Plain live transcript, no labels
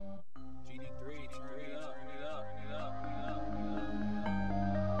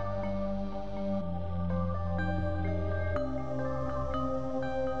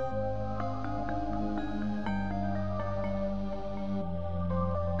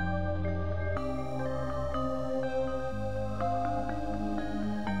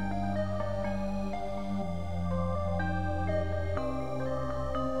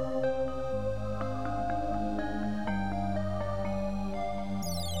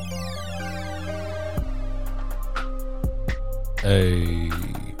Hey,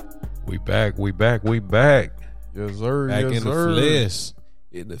 we back. Yes, sir. Back yes, in sir. the flesh.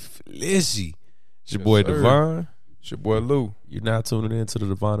 In the fleshy. It's your boy sir. Devon. It's your boy Lou. You're now tuning in to the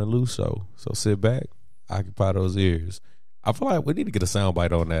Devon and Lou show. So sit back, occupy those ears. I feel like we need to get a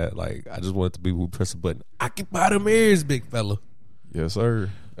soundbite on that. Like, I just want it to be, we press a button. Occupy them ears, big fella. Yes, sir.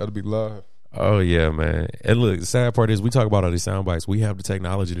 That'll be live. Oh, yeah, man. And look, the sad part is we talk about all these sound bites. We have the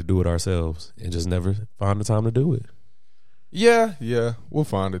technology to do it ourselves and just never find the time to do it. Yeah. We'll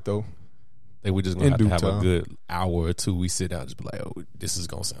find it, though. I think we just going to have time. a good hour or two. We sit down and just be like, oh, this is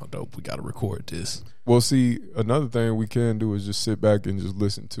going to sound dope. We got to record this. Well, see, another thing we can do is just sit back and just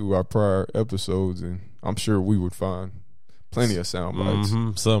listen to our prior episodes, and I'm sure we would find plenty of sound bites.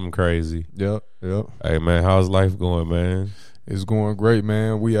 Mm-hmm. Something crazy. Yep. Hey, man, how's life going, man? It's going great,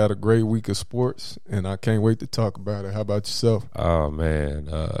 man. We had a great week of sports, and I can't wait to talk about it. How about yourself? Oh, man.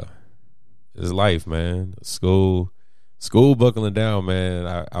 It's life, man. School buckling down,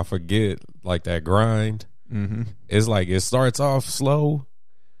 man. I forget, like, that grind. Mm-hmm. It's like it starts off slow,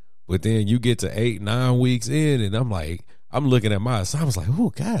 but then you get to 8-9 weeks in, and I'm looking at my assignments like,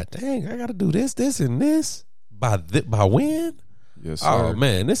 oh, God dang, I got to do this, and this. By when? Yes, sir. Oh,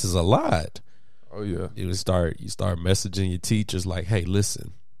 man, this is a lot. Oh, yeah. You start messaging your teachers like, hey,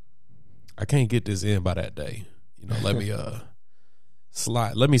 listen, I can't get this in by that day. You know, let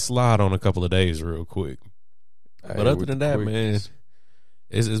me slide on a couple of days real quick. Hey, but other than that, man,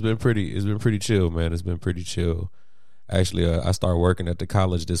 it's been pretty chill, man. It's been pretty chill. Actually, I start working at the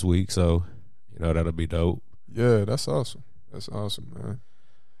college this week, so you know that'll be dope. Yeah, that's awesome. That's awesome, man.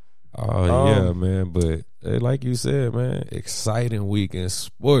 Oh yeah, man. But like you said, man, exciting week in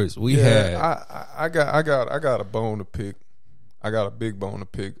sports. I got a bone to pick. I got a big bone to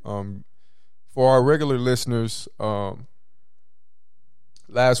pick. For our regular listeners,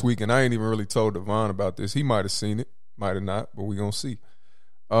 last week, and I ain't even really told Devon about this. He might have seen it, might have not, but we gonna see.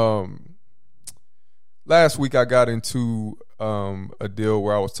 Last week I got into a deal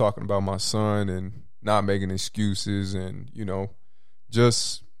where I was talking about my son and not making excuses, and you know,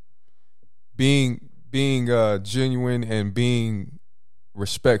 just being genuine and being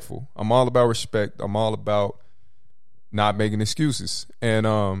respectful. I'm all about respect. I'm all about not making excuses.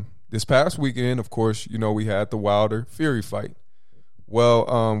 And this past weekend, of course, you know, we had the Wilder Fury fight.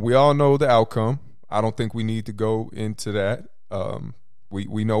 Well, we all know the outcome. I don't think we need to go into that.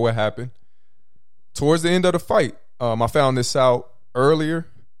 We know what happened. Towards the end of the fight, I found this out earlier.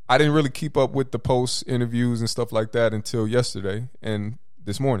 I didn't really keep up with the post interviews and stuff like that until yesterday and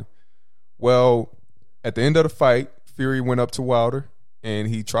this morning. Well, at the end of the fight, Fury went up to Wilder and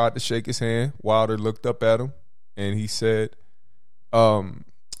he tried to shake his hand. Wilder looked up at him and he said,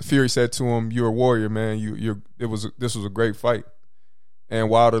 Fury said to him, "You're a warrior, man. This was a great fight." And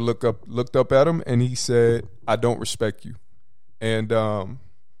Wilder looked up at him and he said, "I don't respect you." And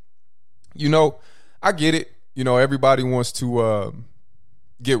you know, I get it. You know, everybody wants to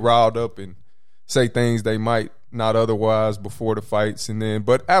get riled up and say things they might not otherwise before the fights,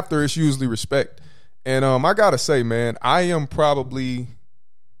 but after, it's usually respect. And I gotta say, man, I am probably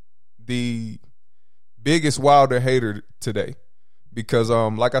the biggest Wilder hater today because,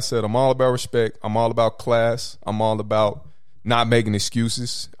 like I said, I'm all about respect. I'm all about class. I'm all about not making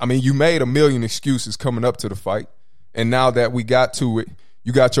excuses. I mean, you made a million excuses coming up to the fight, and now that we got to it,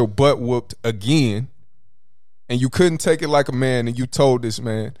 you got your butt whooped again, and you couldn't take it like a man, and you told this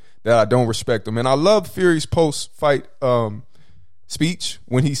man that I don't respect him. And I love Fury's post-fight speech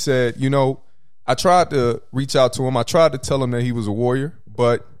when he said, you know, I tried to reach out to him. I tried to tell him that he was a warrior,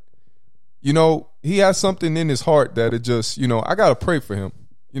 but, you know, he has something in his heart that it just, you know, I got to pray for him.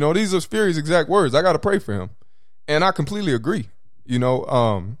 You know, these are Fury's exact words. I got to pray for him. And I completely agree. You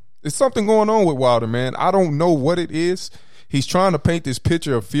know, there's something going on with Wilder, man. I don't know what it is. He's trying to paint this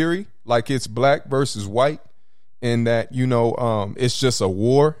picture of Fury like it's black versus white, and that, you know, it's just a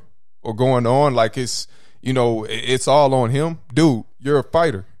war or going on, like it's, you know, it's all on him. Dude, you're a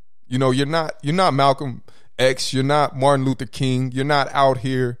fighter. You know, you're not Malcolm X, you're not Martin Luther King, you're not out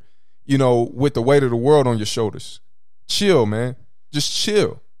here, you know, with the weight of the world on your shoulders. Chill, man. Just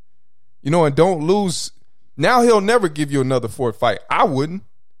chill. You know, and don't lose. Now he'll never give you another fourth fight. I wouldn't.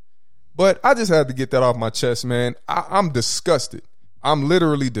 But I just had to get that off my chest, man. I'm disgusted. I'm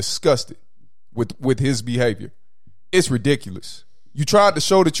literally disgusted with his behavior. It's ridiculous. You tried to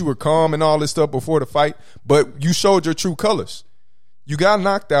show that you were calm and all this stuff before the fight, but you showed your true colors. You got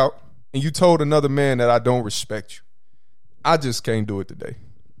knocked out, and you told another man that I don't respect you. I just can't do it today.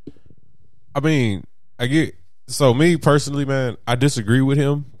 I mean, so me personally, man, I disagree with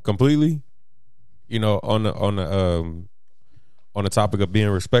him completely. You know, on the topic of being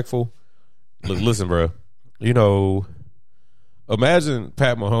respectful. Look, listen, bro. You know, imagine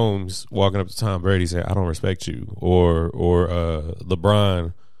Pat Mahomes walking up to Tom Brady saying, "I don't respect you," or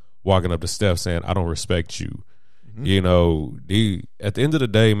LeBron walking up to Steph saying, "I don't respect you." You know, at the end of the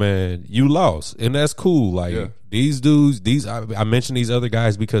day, man, you lost, and that's cool. Like these dudes, I mentioned these other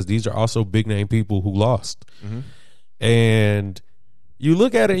guys because these are also big name people who lost, and you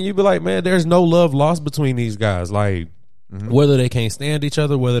look at it and you be like, man, there's no love lost between these guys. Like whether they can't stand each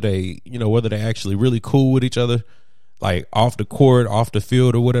other, whether they actually really cool with each other, like off the court, off the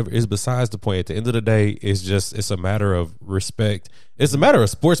field, or whatever, is besides the point. At the end of the day, it's a matter of respect. It's a matter of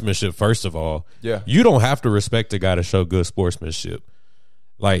sportsmanship, first of all. Yeah. You don't have to respect a guy to show good sportsmanship.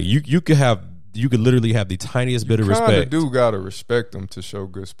 Like you could literally have the tiniest bit of respect. You do gotta respect them to show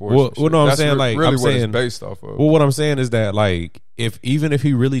good sportsmanship. Well, no, I'm saying like really I'm what saying, it's based off of. Well, what I'm saying is that like even if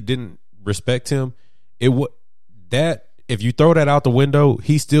he really didn't respect him, if you throw that out the window,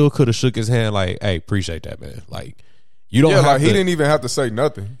 he still could have shook his hand like, "Hey, appreciate that, man." Like you don't. He didn't even have to say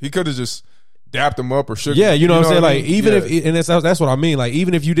nothing. He could have just dapped him up or shook. Yeah, you know what I'm saying. I mean? Like even if, and that's what I mean. Like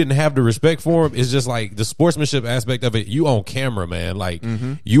even if you didn't have the respect for him, it's just like the sportsmanship aspect of it. You on camera, man. Like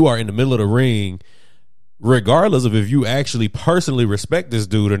you are in the middle of the ring. Regardless of if you actually personally respect this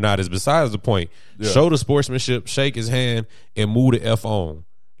dude or not, is besides the point. Show the sportsmanship, shake his hand, and move the F on.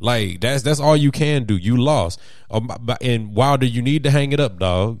 Like that's all you can do. You lost, and Wilder, you need to hang it up,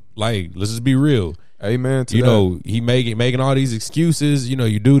 dog. Like let's just be real. Amen. To you that. know he making all these excuses. You know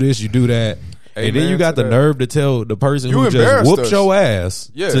you do this, you do that, and then you got the that. nerve to tell the person You who just whooped us. your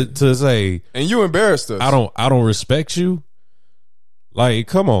ass to say, and you embarrassed us. I don't respect you. Like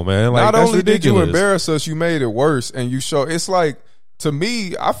come on, man. Like not that's only ridiculous. did you embarrass us, you made it worse, and you show. It's like to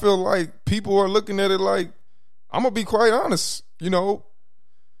me, I feel like people are looking at it like I'm gonna be quite honest. You know,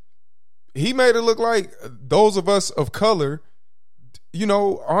 he made it look like those of us of color, you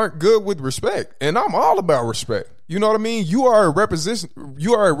know, aren't good with respect, and I'm all about respect. You know what I mean? You are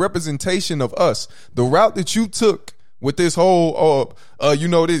a representation of us. The route that you took with this whole, you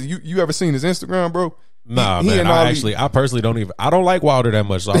know, this. You ever seen his Instagram, bro? Nah, man. I personally don't even. I don't like Wilder that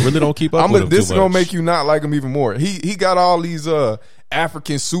much, so I really don't keep up with him. This is too much. gonna make you not like him even more. He got all these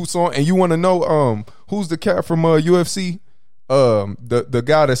African suits on, and you want to know who's the cat from UFC? The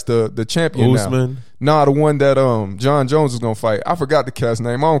guy that's the champion Usman? now. Nah, the one that John Jones is gonna fight. I forgot the cat's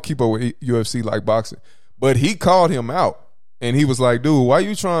name. I don't keep up with UFC like boxing, but he called him out, and he was like, "Dude, why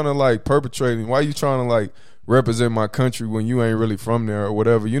you trying to like perpetrate? Why you trying to like represent my country when you ain't really from there or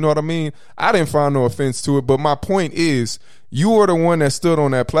whatever?" You know what I mean? I didn't find no offense to it, but my point is, you are the one that stood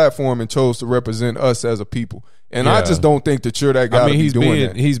on that platform and chose to represent us as a people, and I just don't think that you're that guy. I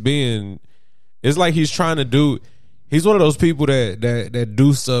mean, he's being. It's like he's trying to do. He's one of those people that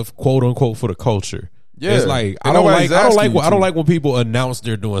do stuff quote unquote for the culture. Yeah, it's like I don't like when people announce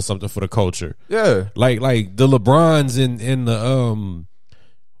they're doing something for the culture. Yeah, like the LeBrons in the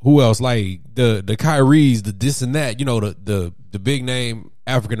who else, like the Kyries, the this and that. You know, the big name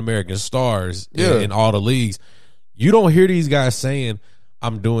African American stars in all the leagues. You don't hear these guys saying,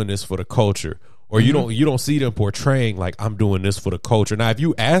 "I'm doing this for the culture." Or you don't see them portraying like I'm doing this for the culture. Now, if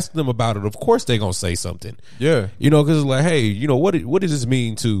you ask them about it, of course they're gonna say something. Yeah, you know, because it's like, hey, you know, what does this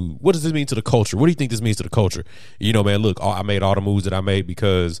mean to the culture? What do you think this means to the culture? You know, man, look, I made all the moves that I made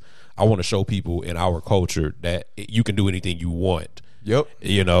because I want to show people in our culture that you can do anything you want. Yep.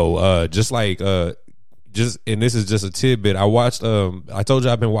 You know, and this is just a tidbit. I watched. I told you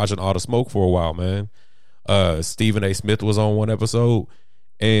I've been watching All the Smoke for a while, man. Stephen A. Smith was on one episode.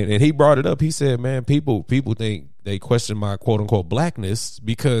 And he brought it up. He said, man, people think they question my quote unquote blackness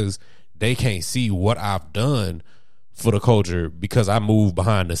because they can't see what I've done for the culture because I move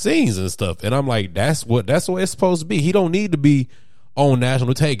behind the scenes and stuff. And I'm like, that's what it's supposed to be. He don't need to be on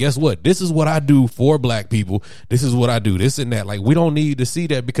national tape. Guess what? This is what I do for black people. This is what I do. This and that. Like, we don't need to see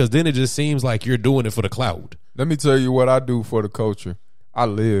that because then it just seems like you're doing it for the clout. Let me tell you what I do for the culture. I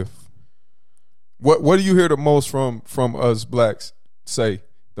live. What do you hear the most from us blacks say?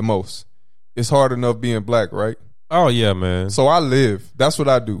 The most. It's hard enough being black, right? Oh yeah, man. So I live. That's what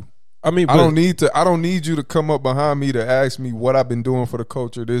I do. I mean, I don't need you to come up behind me to ask me what I've been doing for the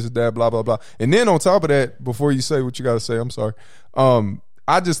culture, this, that, blah, blah, blah. And then on top of that, before you say what you got to say, I'm sorry.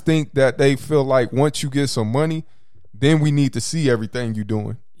 I just think that they feel like once you get some money, then we need to see everything you're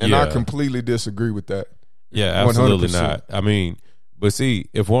doing. And I completely disagree with that. Yeah, absolutely 100%. Not. I mean, but see,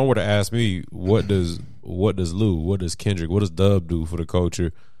 if one were to ask me, what does Lou, what does Kendrick, what does Dub do for the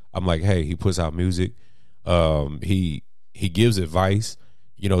culture? I'm like, hey, he puts out music. He gives advice,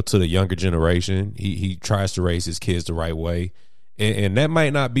 you know, to the younger generation. He tries to raise his kids the right way. And that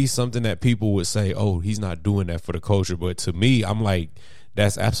might not be something that people would say, oh, he's not doing that for the culture. But to me, I'm like,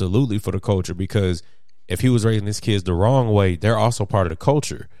 that's absolutely for the culture because if he was raising his kids the wrong way, they're also part of the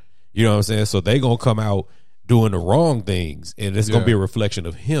culture. You know what I'm saying? So they gonna come out doing the wrong things, and it's gonna be a reflection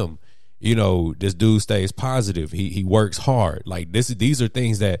of him. You know, this dude stays positive. He works hard. Like these are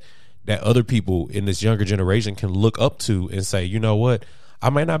things that other people in this younger generation can look up to and say, you know what, I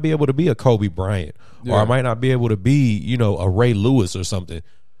might not be able to be a Kobe Bryant, or I might not be able to be, you know, a Ray Lewis or something,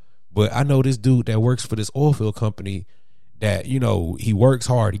 but I know this dude that works for this oil field company that, you know, he works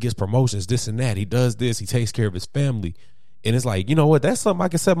hard, he gets promotions, this and that, he does this, he takes care of his family. And it's like, you know what, that's something I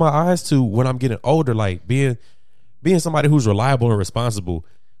can set my eyes to when I'm getting older, like being somebody who's reliable and responsible,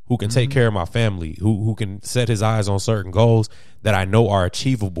 who can take care of my family, who can set his eyes on certain goals that I know are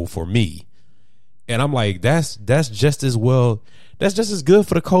achievable for me. And I'm like, that's just as well, that's just as good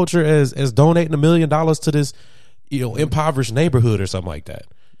for the culture as donating $1 million to this, you know, impoverished neighborhood or something like that.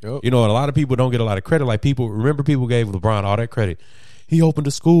 Yep. You know, and a lot of people don't get a lot of credit. Like people gave LeBron all that credit. He opened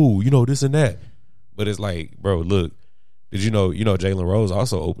a school, you know, this and that. But it's like, bro, look, did you know Jalen Rose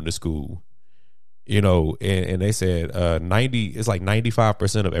also opened a school? You know, and they said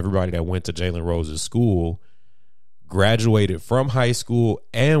 95% of everybody that went to Jalen Rose's school graduated from high school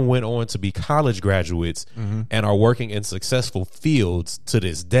and went on to be college graduates and are working in successful fields to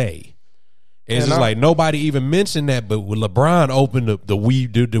this day. And it's just like nobody even mentioned that, but when LeBron opened the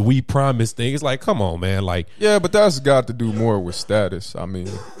we promise thing, it's like, come on, man, like yeah, but that's got to do more with status. I mean,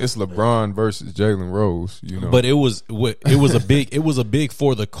 it's LeBron versus Jalen Rose, you know. But it was a big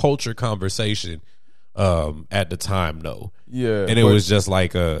for the culture conversation at the time, though. Yeah, and it was just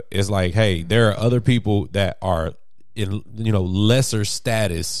like it's like, hey, there are other people that are in, you know, lesser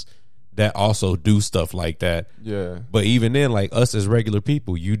status that also do stuff like that. Yeah. But even then, like us as regular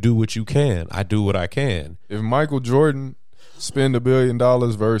people, you do what you can. I do what I can. If Michael Jordan spend $1 billion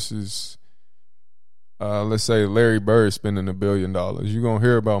versus let's say Larry Bird spending $1 billion, you're gonna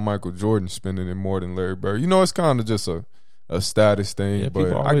hear about Michael Jordan spending it more than Larry Bird. You know, it's kind of just a status thing,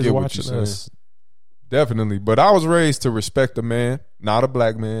 but I get what you're saying. Definitely. But I was raised to respect a man, not a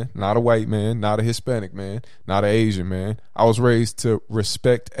black man, not a white man, not a Hispanic man, not an Asian man. I was raised to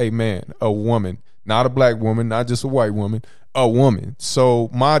respect a man, a woman, not a black woman, not just a white woman, a woman. So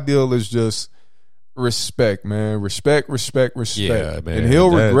my deal is just respect, man. Respect. Yeah, man. And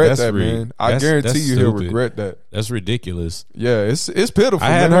he'll regret that, man. I guarantee you he'll regret that. That's ridiculous. Yeah, it's pitiful.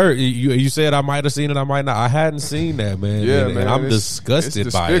 I hadn't heard you said I might have seen it, I might not. I hadn't seen that, man. Yeah, and man. I'm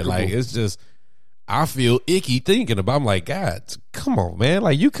disgusted by it. Like, it's just, I feel icky thinking about. I'm like, God, come on, man.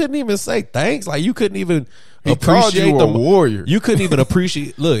 Like, you couldn't even say thanks. Like, you couldn't even appreciate the warrior. You couldn't even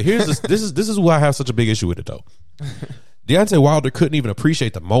appreciate. Look, here's this is why I have such a big issue with it, though. Deontay Wilder couldn't even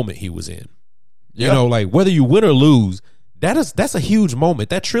appreciate the moment he was in. You know, like, whether you win or lose, that's a huge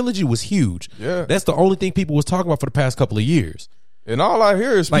moment. That trilogy was huge. Yeah, that's the only thing people was talking about for the past couple of years. And all I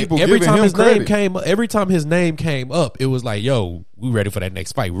hear is like people every giving time him his credit. name came, every time his name came up, it was like, "Yo, we ready for that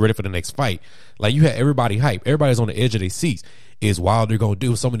next fight? We ready for the next fight?" Like, you had everybody hype. Everybody's on the edge of their seats. Is Wilder gonna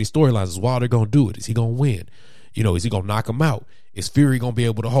do so many storylines? Is Wilder gonna do it? Is he gonna win? You know, is he gonna knock him out? Is Fury gonna be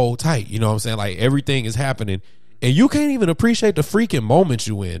able to hold tight? You know what I'm saying? Like, everything is happening, and you can't even appreciate the freaking moment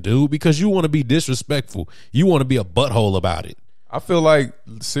you in, dude, because you want to be disrespectful. You want to be a butthole about it. I feel like,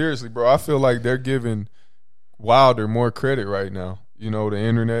 seriously, bro, I feel like they're giving Wilder more credit right now. You know, the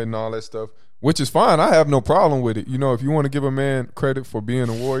internet and all that stuff, which is fine. I have no problem with it. You know, if you want to give a man credit for being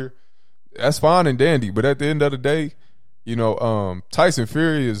a warrior, that's fine and dandy. But at the end of the day, you know, Tyson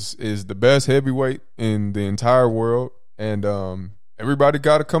Fury is the best heavyweight in the entire world, and everybody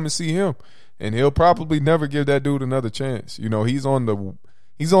got to come and see him. And he'll probably never give that dude another chance. You know, he's on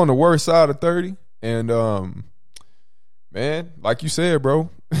the worst side of 30, and man, like you said, bro.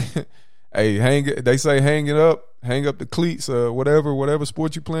 Hey, they say hang up the cleats, whatever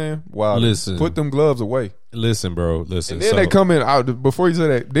sport you playing. Wow, listen, put them gloves away. Listen, bro, listen. And then they come in out before you say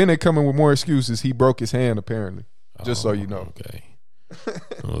that. Then they come in with more excuses. He broke his hand, apparently. Just so you know. Okay.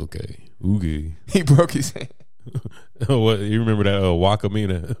 He broke his hand. What, you remember that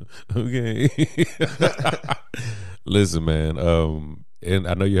Wakamina? Okay. Listen, man. And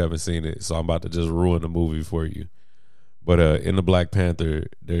I know you haven't seen it, so I'm about to just ruin the movie for you. But in the Black Panther,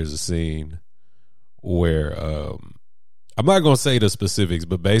 there's a scene where I'm not gonna say the specifics,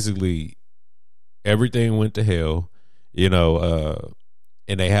 but basically everything went to hell, you know,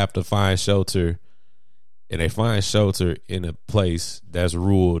 and they have to find shelter, and they find shelter in a place that's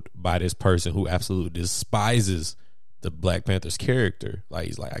ruled by this person who absolutely despises the Black Panther's character. Like,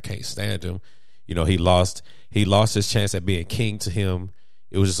 he's like, I can't stand him. You know, he lost his chance at being king to him.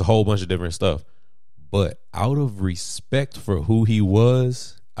 It was just a whole bunch of different stuff. But out of respect for who he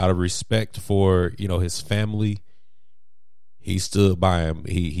was, out of respect for, you know, his family, He stood by him.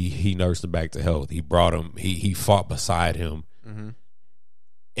 He nursed him back to health. He brought him. He fought beside him. Mm-hmm.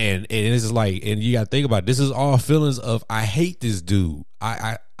 And it's just like, and you got to think about it, this is all feelings of I hate this dude.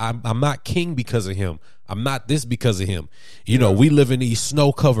 I'm not king because of him. I'm not this because of him. You know, we live in these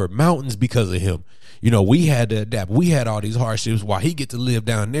snow covered mountains because of him. You know, we had to adapt. We had all these hardships while he get to live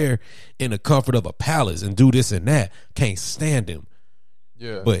down there in the comfort of a palace and do this and that. Can't stand him.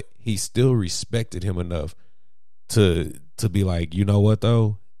 Yeah. But he still respected him enough to be like, you know what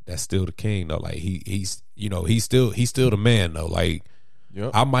though? That's still the king though. Like he's still the man though. Like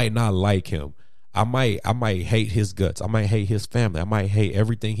I might not like him. I might hate his guts. I might hate his family. I might hate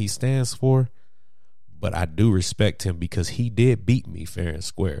everything he stands for. But I do respect him because he did beat me fair and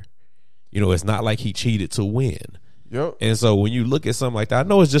square. You know, it's not like he cheated to win. Yep. And so when you look at something like that, I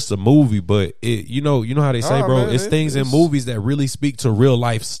know it's just a movie, but you know how they say, bro, man, it's things in movies that really speak to real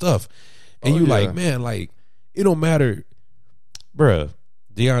life stuff. And like, man, like, it don't matter, bruh,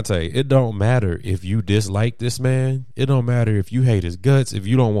 Deontay, it don't matter if you dislike this man. It don't matter if you hate his guts, if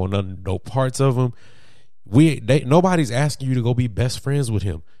you don't want no parts of him. Nobody's asking you to go be best friends with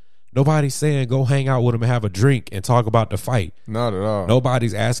him. Nobody's saying go hang out with him and have a drink and talk about the fight. Not at all.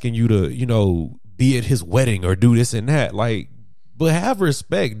 Nobody's asking you to, you know, be at his wedding or do this and that. Like, but have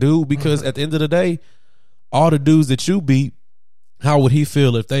respect, dude, because at the end of the day, all the dudes that you beat, how would he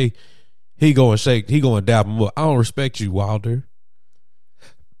feel if he go and dab him up? I don't respect you, Wilder.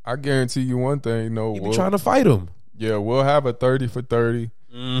 I guarantee you one thing, You be trying to fight him. Yeah, we'll have a 30 for 30.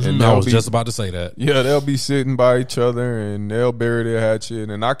 Mm-hmm. And I was just about to say that. Yeah, they'll be sitting by each other and they'll bury their hatchet,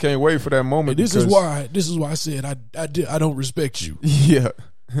 and I can't wait for that moment. This is why I said I don't respect you. Yeah,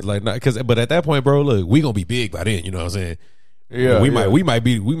 like but at that point, bro, look, we gonna be big by then. You know what I'm saying? Yeah, we might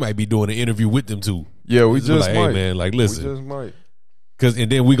be doing an interview with them too. Yeah, we just like, might. Hey man, like listen, we just might.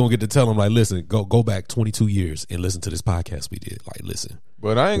 And then we gonna get to tell them like, listen, go back 22 years and listen to this podcast we did. Like, listen,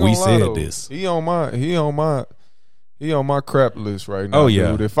 but I ain't gonna lie, said though, this. He on my crap list right now. Oh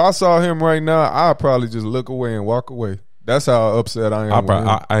yeah, dude. If I saw him right now, I'd probably just look away and walk away. That's how upset I am. I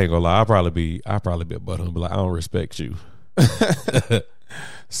ain't gonna lie. I'll probably be a butthurt, but like, I don't respect you.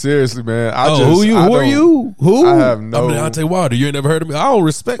 Seriously, man. Who are you? Who? I have no. I'm Deontay Wilder. You ain't never heard of me. I don't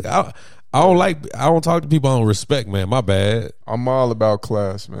respect. I don't talk to people I don't respect, man. My bad. I'm all about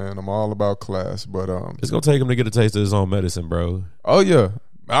class, man. I'm all about class, but it's gonna take him to get a taste of his own medicine, bro. Oh yeah.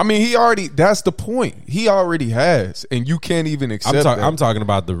 I mean, that's the point. He already has, and you can't even accept that. I'm talking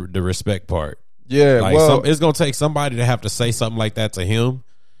about the respect part. Yeah, like it's gonna take somebody to have to say something like that to him,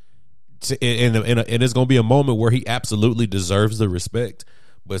 and it's gonna be a moment where he absolutely deserves the respect.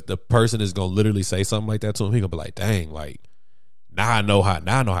 But the person is gonna literally say something like that to him. He gonna be like, "Dang, like now I know how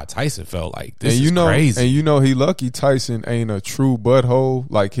Tyson felt. Like this is crazy." And you know, he lucky Tyson ain't a true butthole.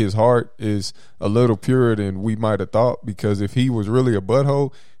 Like his heart is a little purer than we might have thought. Because if he was really a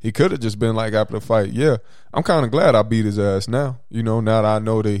butthole, he could have just been like after the fight, "Yeah, I'm kind of glad I beat his ass now. You know, now that I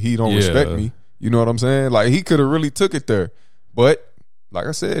know that he don't respect me." You know what I'm saying? Like he could have really took it there, but like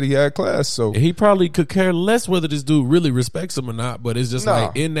I said, he had class, so he probably could care less whether this dude really respects him or not. But it's just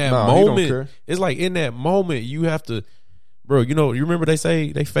like in that moment, it's like in that moment you have to, bro. You know, you remember they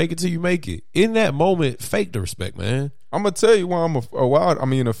say they fake it till you make it. In that moment, fake the respect, man. I'm gonna tell you why I'm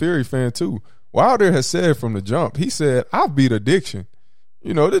a Fury fan too. Wilder has said from the jump, he said, "I beat addiction."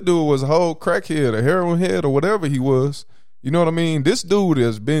 You know, this dude was a whole crackhead, a heroin head, or whatever he was. You know what I mean? This dude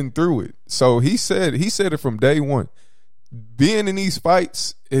has been through it. So he said it from day one. Being in these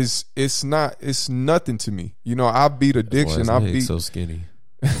fights it's nothing to me. You know, I beat addiction. I beat so skinny.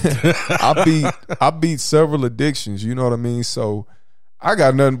 I beat several addictions. You know what I mean? So I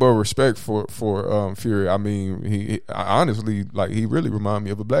got nothing but respect for Fury. I mean, he honestly, like, he really remind me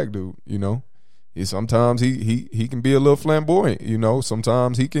of a black dude. You know, sometimes he can be a little flamboyant. You know,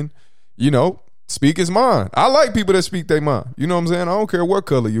 sometimes he can, you know, speak his mind. I like people that speak their mind. You know what I'm saying? I don't care what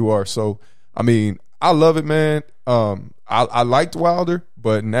color you are. So, I mean, I love it, man. I liked Wilder,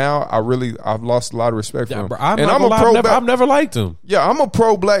 but now I've lost a lot of respect for him. Bro, I've never liked him. Yeah, I'm a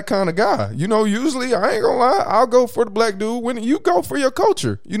pro-black kind of guy. You know, usually I ain't gonna lie, I'll go for the black dude. When you go for your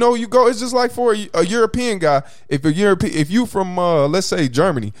culture, you know, you go. It's just like for a European guy. If you from let's say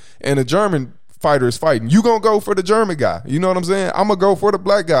Germany, and a German fighter is fighting, you gonna go for the German guy. You know what I'm saying? I'm gonna go for the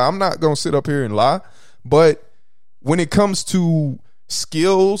black guy. I'm not gonna sit up here and lie. But when it comes to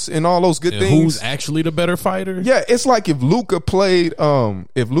skills and all those good things, who's actually the better fighter? Yeah, it's like if Luka played,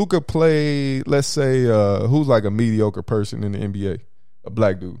 let's say, who's like a mediocre person in the NBA, a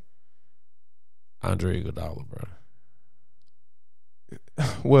black dude, Andre Iguodala, bro.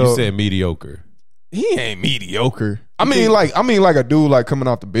 Well, you said mediocre. He ain't mediocre. I mean like a dude like coming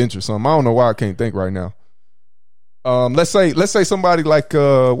off the bench or something. I don't know why I can't think right now. let's say somebody like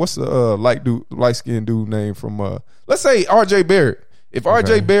what's the light skinned dude name from let's say RJ Barrett. If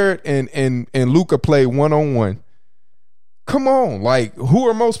RJ Barrett and Luka play 1-on-1, come on, like who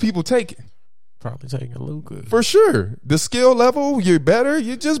are most people taking? Probably taking Luka for sure. The skill level, you're better.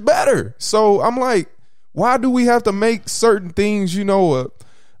 You're just better. So I'm like, why do we have to make certain things? Oh,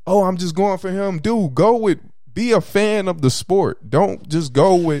 I'm just going for him. Dude, be a fan of the sport. Don't just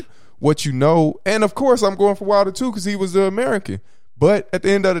go with what you know. And of course, I'm going for Wilder too because he was the American. But at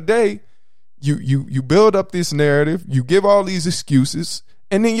the end of the day, you build up this narrative, you give all these excuses,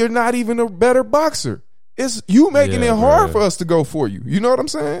 and then you're not even a better boxer. It's you making it hard for us to go for you. You know what I'm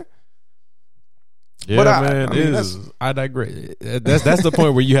saying? Yeah, but I digress. That's the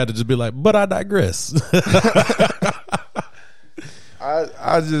point where you had to just be like, but I digress. I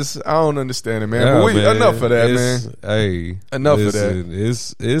don't understand it, man. But enough of that, man. Hey, enough of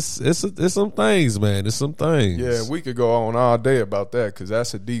that. It's some things, man. It's some things. Yeah, we could go on all day about that because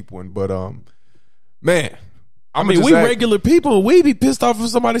that's a deep one. But man, we regular people and we be pissed off if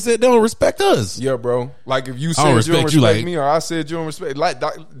somebody said they don't respect us. Yeah, bro. Like if you said you don't respect me, or I said you don't respect, like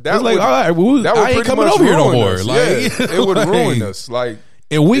that would all right, well, that would I ain't pretty coming much over here no more. Us. Like, yeah, it would ruin us. Like,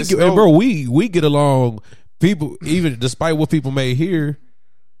 and we get along. People, even despite what people may hear,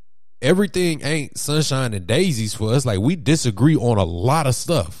 everything ain't sunshine and daisies for us. Like we disagree on a lot of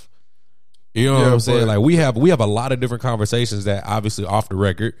stuff. You know what I'm saying? Like we have a lot of different conversations that obviously off the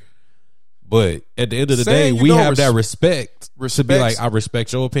record. But at the end of the day, we have that respect to be like, I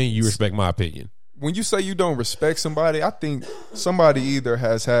respect your opinion, you respect my opinion. When you say you don't respect somebody, I think somebody either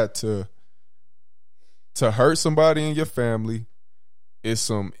has had to hurt somebody in your family, it's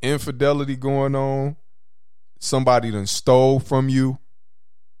some infidelity going on, somebody done stole from you,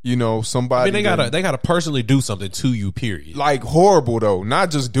 somebody. they gotta personally do something to you, period. Like horrible though,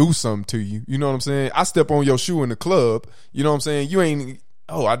 not just do something to you. You know what I'm saying? I step on your shoe in the club, you know what I'm saying? You ain't.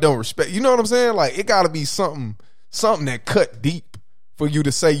 Oh, I don't respect. You know what I'm saying? Like it got to be something that cut deep for you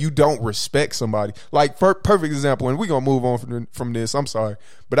to say you don't respect somebody. Like perfect example, and we gonna move on from this. I'm sorry,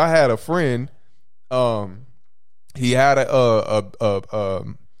 but I had a friend. He had a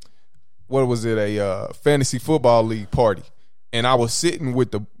fantasy football league party, and I was sitting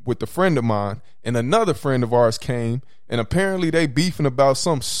with the friend of mine, and another friend of ours came, and apparently they beefing about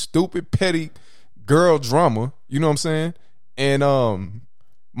some stupid petty girl drama. You know what I'm saying? And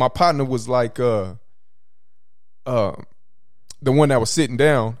my partner was like, the one that was sitting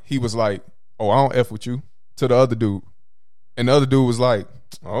down, he was like, "Oh, I don't F with you," to the other dude. And the other dude was like,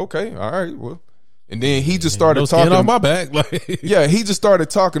 oh, "Okay, all right, well." And then he just started talking off my back. Like, yeah, he just started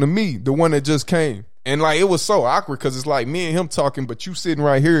talking to me, the one that just came. And like it was so awkward because it's like me and him talking, but you sitting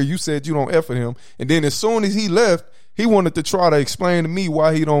right here, you said you don't F with him. And then as soon as he left, he wanted to try to explain to me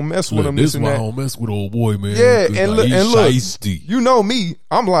why he don't mess with him. This is why I don't mess with old boy, man. Yeah, and look, shiesty. You know me.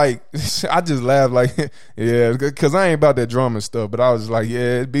 I'm like, I just laugh like, yeah, because I ain't about that drama and stuff. But I was like,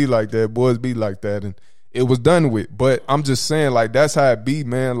 yeah, it be like that. Boys be like that. And it was done with. But I'm just saying, like, that's how it be,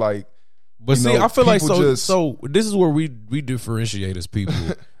 man. Like, but see, I feel like so this is where we differentiate as people.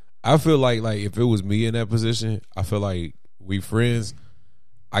 I feel like if it was me in that position, I feel like we friends.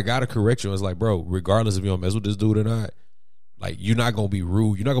 I gotta correct you. It's like, bro, regardless if you don't mess with this dude or not, like you're not gonna be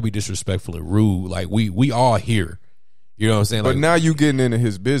rude. You're not gonna be disrespectful and rude. Like we all here. You know what I'm saying? But like, now you getting into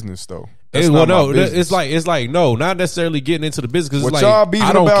his business though. It's like no, not necessarily getting into the business because it's like y'all beefing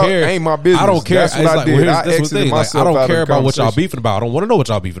I don't about care. Ain't my business. I don't care. That's what I did. I exited myself. I don't care about what y'all conversation. beefing about. I don't want to know what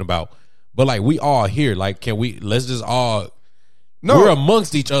y'all beefing about. But like we all here. Like let's just all. No, we're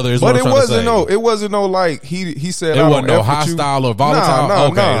amongst each other. But it wasn't no like he said. It I wasn't don't no F hostile with you. or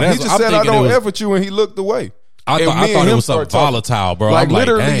volatile. No. He just said I don't F with you, and he looked away. I thought it was something volatile, bro. Like I'm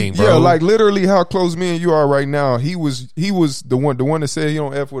literally, like, dang, bro. Yeah, like literally how close me and you are right now. He was the one that said he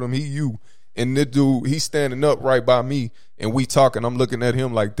don't F with him. You and this dude, he's standing up right by me, and we talking. I'm looking at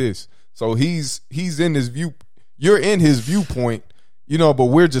him like this. So he's in his view. You're in his viewpoint. But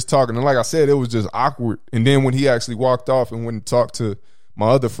we're just talking. And like I said, it was just awkward. And then when he actually walked off and went and talked to my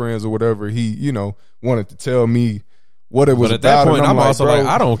other friends or whatever, he, wanted to tell me what it was but at about. that point, I'm like, also bro, like,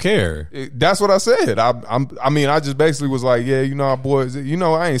 I don't care. That's what I said. I just basically was like, yeah, our boys,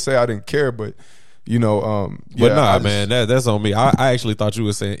 I ain't say I didn't care, but, But nah, man, that's on me. I actually thought you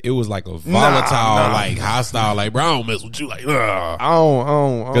were saying it was like a volatile, like hostile, like, bro, I don't mess with you. Like, ugh. I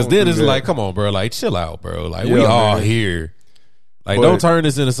don't. Because then it's like, come on, bro, like, chill out, bro. Like, we all here. Like, don't turn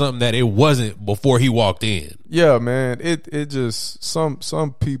this into something that it wasn't before he walked in. Yeah, man. It just some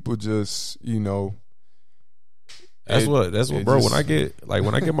people just That's what, bro. When I get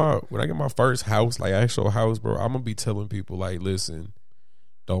my first house, like actual house, bro, I'm gonna be telling people like, listen,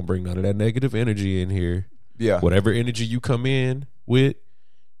 don't bring none of that negative energy in here. Yeah. Whatever energy you come in with,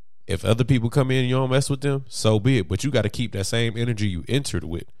 if other people come in and you don't mess with them, so be it. But you got to keep that same energy you entered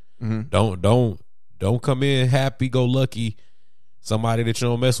with. Don't come in happy go lucky. Somebody that you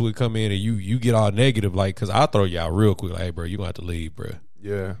don't mess with come in and you get all negative, like, because I'll throw you out real quick. Like, hey, bro, you gonna have to leave, bro.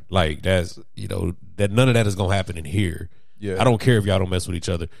 Yeah. Like, that's, that none of that is gonna happen in here. Yeah. I don't care if y'all don't mess with each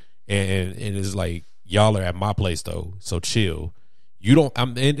other. And it's like, y'all are at my place though, so chill. You don't.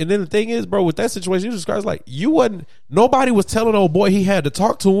 And then the thing is, bro, with that situation you described, like, nobody was telling old boy he had to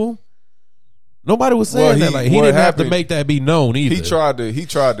talk to him. Nobody was saying that. Like, he didn't have to make that be known either. He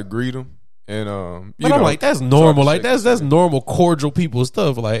tried to greet him, and but I'm like, that's normal. Like, that's normal, cordial people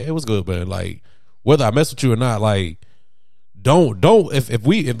stuff. Like, it was good, man. Like, whether I mess with you or not, like, don't.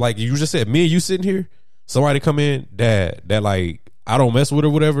 If like you just said, me and you sitting here, somebody come in that like I don't mess with or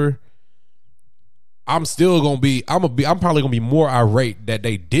whatever, I'm probably gonna be more irate that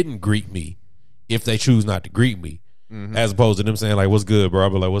they didn't greet me if they choose not to greet me, as opposed to them saying like, "What's good, bro?" I'll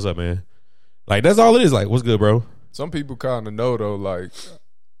be like, "What's up, man?" Like, that's all it is. Like, "What's good, bro?" Some people kind of know though. Like,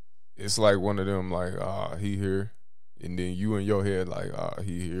 it's like one of them, like, he here, and then you in your head like,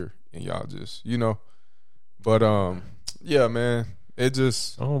 he here, and y'all just, But yeah, man, it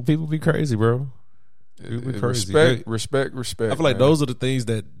just people be crazy, bro. Respect. I feel like those are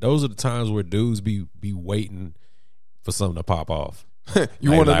the times where dudes be waiting for something to pop off.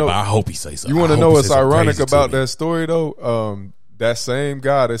 You want to know? I hope he say something. You want to know what's ironic about that story though? That same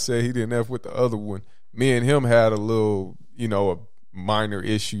guy that said he didn't F with the other one, me and him had a little, a minor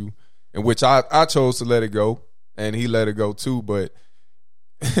issue in which I chose to let it go, and he let it go too. But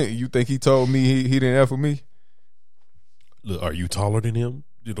you think he told me he didn't F with me? Look, are you taller than him?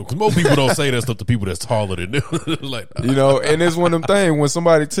 Because most people don't say that stuff to people that's taller than them. Like, and it's one of them things when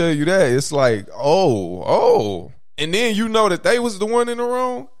somebody tell you that, it's like, oh, and then that they was the one in the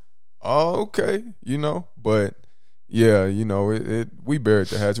wrong. Oh, okay, but yeah, we buried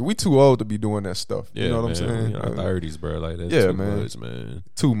the hatchet. We too old to be doing that stuff. Yeah, you know what I'm saying? Our 30s, bro. Like, that's too much, man.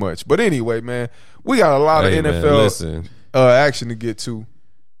 Too much. But anyway, man, we got a lot of NFL action to get to.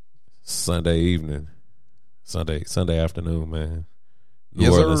 Sunday evening, Sunday afternoon, man. New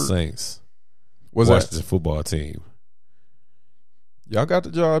Orleans Saints. Washington football team. Y'all got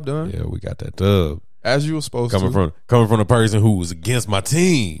the job done. Yeah, we got that dub. As you were supposed to. Coming from a person who was against my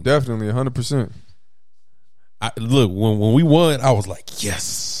team. Definitely, 100%. Look, when we won, I was like,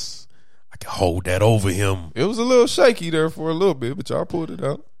 yes, I can hold that over him. It was a little shaky there for a little bit, but y'all pulled it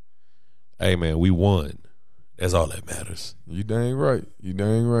out. Hey, man, we won. That's all that matters. You dang right.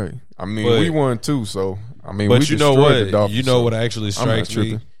 I mean, we won too, so we you know what? Dolphins, what actually strikes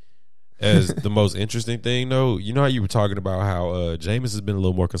me as the most interesting thing, though? You know how you were talking about how Jameis has been a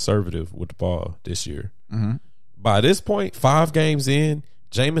little more conservative with the ball this year. Mm-hmm. By this point, 5 games in,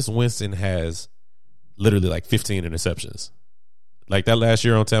 Jameis Winston has literally like 15 interceptions. Like that last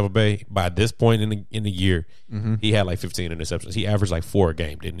year on Tampa Bay, by this point in the year, he had like 15 interceptions. He averaged like 4 a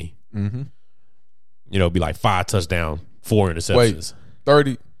game, didn't he? Mm-hmm. It'd be like 5 touchdowns, 4 interceptions.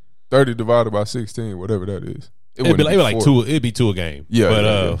 Wait, 30 divided by 16, whatever that is. It'd be like 2. It'd be 2 a game.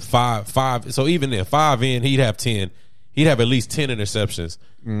 Yeah, but 5. So even then, 5 in, he'd have 10. He'd have at least 10 interceptions.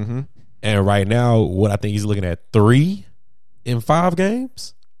 Mm-hmm. And right now, what I think he's looking at 3 in 5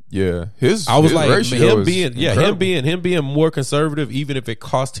 games. Yeah, him being more conservative, even if it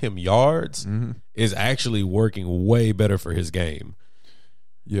cost him yards, is actually working way better for his game.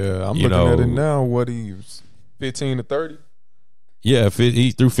 Yeah, I'm looking at it now. What he's 15 to 30. Yeah,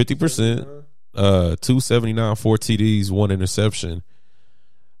 he threw 50%, 279, 4 TDs, 1 interception.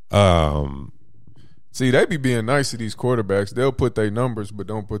 See, they be being nice to these quarterbacks. They'll put their numbers, but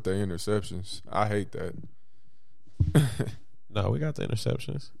don't put their interceptions. I hate that. No, we got the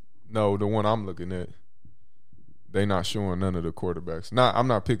interceptions. No, the one I'm looking at, they not showing none of the quarterbacks. I'm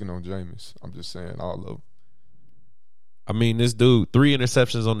not picking on Jameis. I'm just saying all of them. I mean, this dude, 3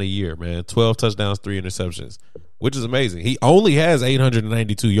 interceptions on the year, man. 12 touchdowns, 3 interceptions, which is amazing. He only has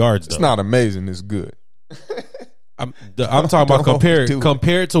 892 yards, though. It's not amazing. It's good. I'm talking about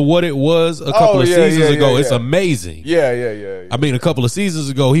compared to what it was a couple of seasons ago. It's amazing. Yeah. I mean, a couple of seasons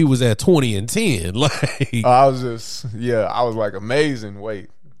ago, he was at 20 and 10. Like, I was like, amazing. Wait.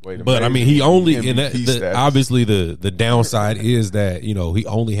 But I mean, he only obviously the downside is that he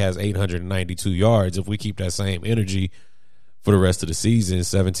only has 892 yards. If we keep that same energy for the rest of the season,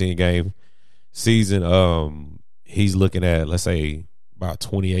 17 game season, he's looking at, let's say, about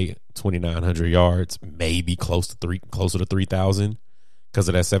 2,900 yards, maybe closer to 3,000 because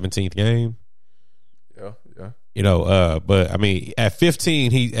of that 17th game. Yeah. But I mean, at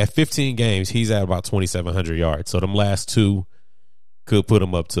 15 games, he's at about 2,700 yards. So them last 2 could put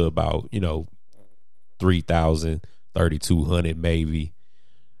him up to about, 3,000, 3,200 maybe.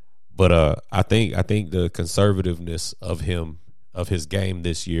 But I think the conservativeness of his game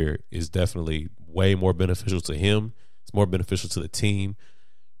this year is definitely way more beneficial to him. It's more beneficial to the team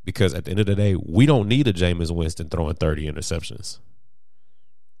because at the end of the day, we don't need a Jameis Winston throwing 30 interceptions.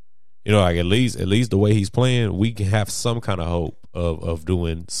 You know, like at least the way he's playing, we can have some kind of hope of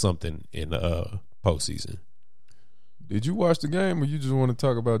doing something in the postseason. Did you watch the game, or you just want to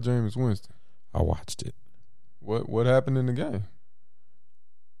talk about Jameis Winston? I watched it. What happened in the game?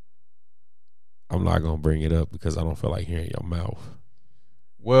 I'm not gonna bring it up because I don't feel like hearing your mouth.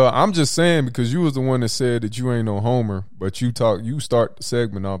 Well, I'm just saying because you was the one that said that you ain't no homer, but you start the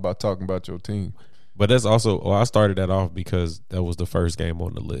segment off by talking about your team. But that's also I started that off because that was the first game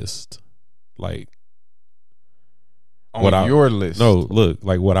on the list. Like on your list. No, look,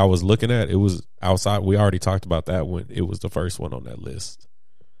 like what I was looking at, it was outside. We already talked about that when it was the first one on that list.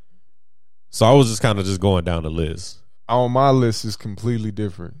 So I was just kind of just going down the list. On my list is completely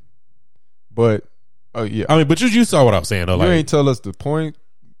different. But yeah. I mean, but you saw what I'm saying though. You like, ain't tell us the point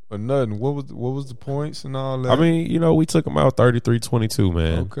or nothing. What was the points and all that? I mean, you know, we took him out 33-22,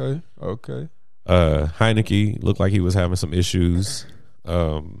 man. Okay. Heineke looked like he was having some issues.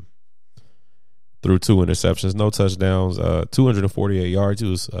 Threw 2 interceptions, no touchdowns, 248 yards. He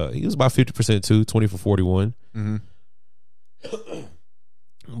was about 50% too, 20 for 41. Mm-hmm.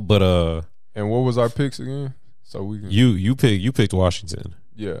 But and what was our picks again? So we can... you picked Washington.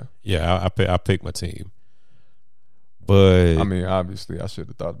 Yeah. I picked my team. But I mean, obviously, I should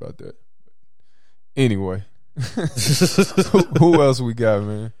have thought about that. Anyway, who else we got,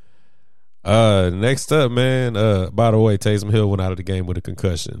 man? Next up, man. By the way, Taysom Hill went out of the game with a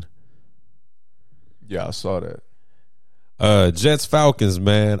concussion. Yeah, I saw that. Jets Falcons,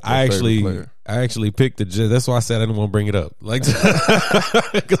 man. I actually picked the Jets. That's why I said I didn't want to bring it up. Like,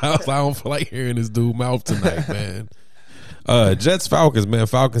 because I don't feel like hearing this dude mouth tonight, man. Jets Falcons, man.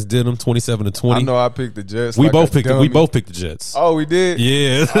 Falcons did them 27-20. I know I picked the Jets. We both picked the Jets. Oh, we did?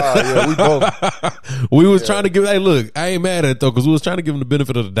 Yeah. Yeah, we both. We was trying to give. Hey, look, I ain't mad at it though because we was trying to give them the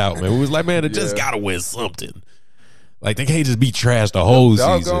benefit of the doubt, man. We was like, man, the Jets gotta win something. Like they can't just be trashed the whole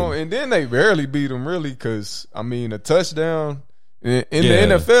season. And then they barely beat them, really, because I mean, a touchdown in the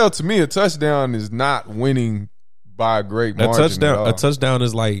NFL, to me, a touchdown is not winning by a great margin. A touchdown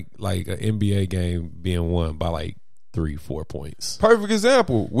is like an NBA game being won by like 3-4 points. Perfect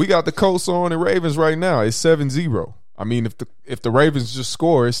example. We got the Colts on the Ravens right now. It's 7-0. I mean, if the Ravens just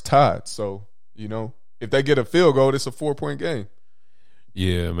score, it's tied. So, you know, if they get a field goal, it's a 4-point game.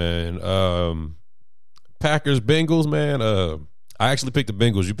 Yeah, man. Packers Bengals, man. I actually picked the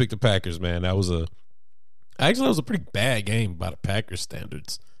Bengals. You picked the Packers, man. That was a pretty bad game by the Packers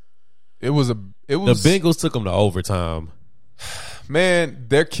standards. The Bengals took them to overtime. Man,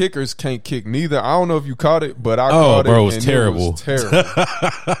 their kickers can't kick neither. I don't know if you caught it, but I caught it. Bro, it was terrible. It was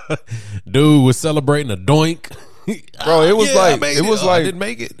terrible. Dude was celebrating a doink. Bro, it was I didn't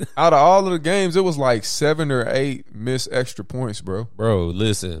make it. Out of all of the games, it was like 7 or 8 missed extra points, bro. Bro,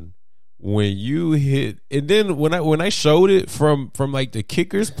 listen. When you hit, and then when I showed it from like the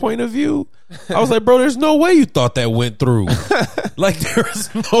kicker's point of view, I was like, bro, there's no way you thought that went through. Like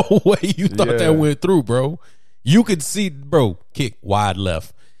there's no way you thought that went through, bro. You could see, bro, kick wide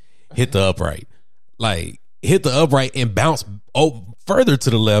left, hit the upright, and bounce further to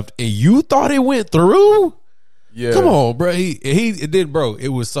the left, and you thought it went through. Yeah, come on, bro. It did, bro. It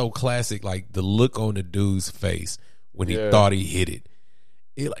was so classic, like the look on the dude's face when he thought he hit it.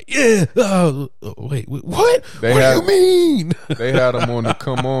 He like, wait, what? What do you mean? They had him on the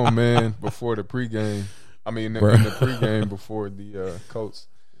come on, man, before the pregame. I mean, in the pregame before the Colts.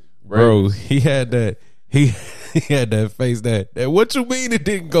 Bro, he had that. He had that face that what you mean it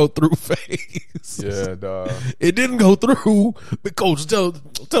didn't go through face. Yeah, dog. It didn't go through. But coach, tell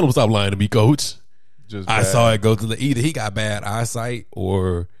him stop lying to me, coach. I saw it go to either he got bad eyesight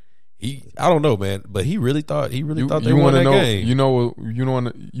or I don't know, man. But he really thought they won that game. You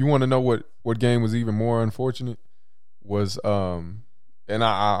want to know what game was even more unfortunate was and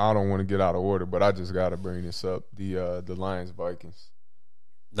I don't want to get out of order, but I just got to bring this up. The Lions Vikings.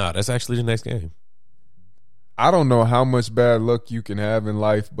 Nah, that's actually the next game. I don't know how much bad luck you can have in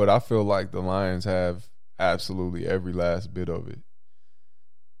life, but I feel like the Lions have absolutely every last bit of it.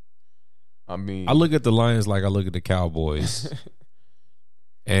 I mean, I look at the Lions like I look at the Cowboys.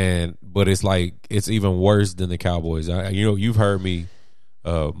 But it's like it's even worse than the Cowboys. You've heard me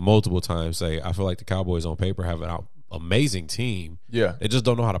multiple times say I feel like the Cowboys on paper have an amazing team. Yeah, they just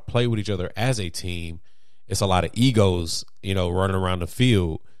don't know how to play with each other as a team. It's a lot of egos, running around the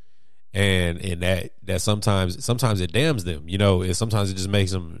field. and that sometimes it damns them. You know, sometimes it just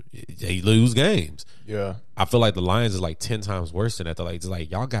makes them they lose games. Yeah, I feel like the Lions is like 10 times worse than that. They're like, it's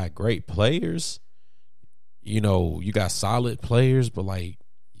like y'all got great players. You know, you got solid players, but like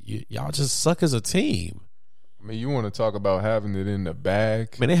y'all just suck as a team. I mean, you want to talk about having it in the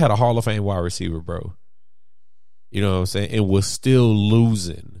bag? Man, they had a Hall of Fame wide receiver, bro. You know what I'm saying? And was still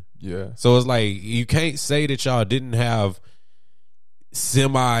losing. Yeah. So it's like you can't say that y'all didn't have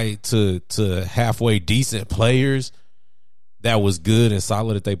semi to halfway decent players that was good and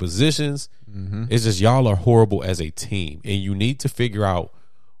solid at their positions. Mm-hmm. It's just y'all are horrible as a team, and you need to figure out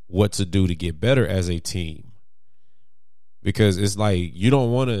what to do to get better as a team. Because it's like you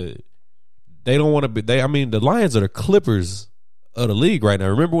don't want to. They don't want to be. I mean, the Lions are the Clippers of the league right now.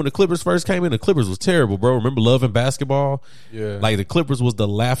 Remember when the Clippers first came in? The Clippers was terrible, bro. Remember Love and basketball? Yeah. Like the Clippers was the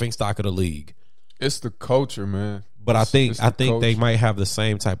laughing stock of the league. It's the culture, man. But I think culture. they might have the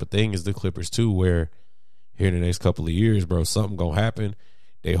same type of thing as the Clippers too, where here in the next couple of years, bro, something gonna happen.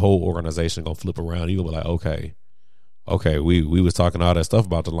 Their whole organization gonna flip around. You gonna be like, okay, we was talking all that stuff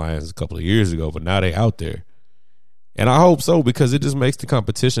about the Lions a couple of years ago, but now they out there. And I hope so, because it just makes the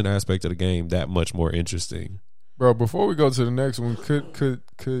competition aspect of the game that much more interesting. Bro, before we go to the next one, could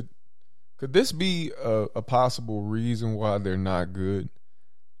this be a possible reason why they're not good?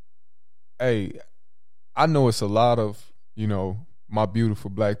 Hey, I know it's a lot of, you know, my beautiful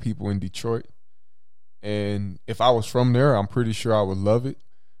black people in Detroit. And if I was from there, I'm pretty sure I would love it.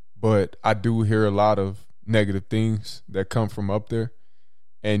 But I do hear a lot of negative things that come from up there.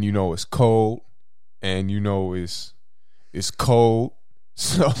 And, you know, it's cold. And, you know, it's cold.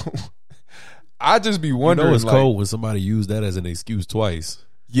 So I just be wondering. You know it's cold when somebody used that as an excuse twice.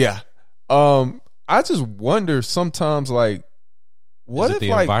 Yeah. I just wonder sometimes, like, what Is it if the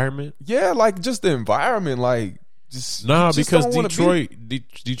like environment? Yeah, like just the environment, like just because don't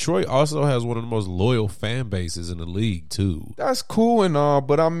Detroit also has one of the most loyal fan bases in the league too. That's cool and all,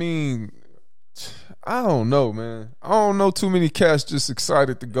 but I mean, I don't know, man. I don't know too many cats just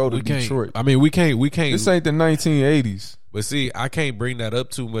excited to go to Detroit. I mean, we can't. This ain't the 1980s. But see, I can't bring that up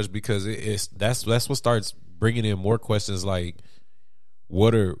too much because that's what starts bringing in more questions. Like,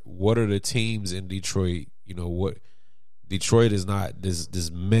 what are the teams in Detroit? You know what? Detroit is not this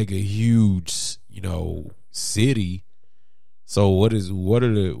mega huge, you know, city. So what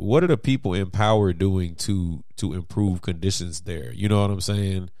are the people in power doing to improve conditions there? You know what I'm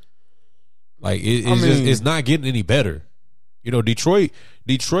saying? Like it's not getting any better. You know, Detroit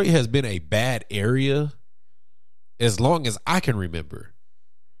has been a bad area as long as I can remember.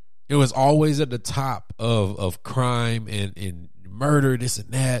 It was always at the top of crime and murder, this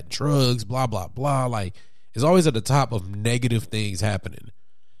and that, drugs, blah blah blah. Like, it's always at the top of negative things happening.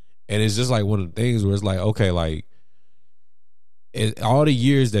 And it's just like one of the things where it's like, okay, like all the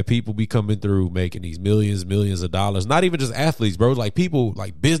years that people be coming through making these millions of dollars, not even just athletes, bro, like people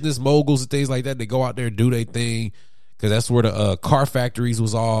like business moguls and things like that, they go out there and do their thing because that's where the car factories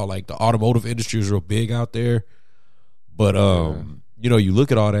was all, like the automotive industry was real big out there. But, you know, you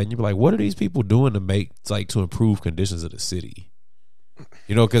look at all that and you be like, what are these people doing to improve conditions of the city?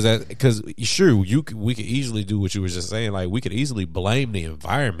 You know, because sure, we could easily do what you were just saying. Like, we could easily blame the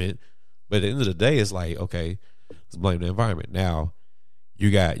environment, but at the end of the day, it's like, okay, let's blame the environment. Now,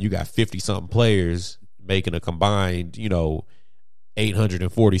 you got 50-something players making a combined, you know,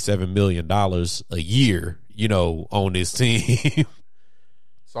 $847 million a year, you know, on this team.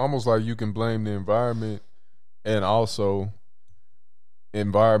 It's almost like you can blame the environment and also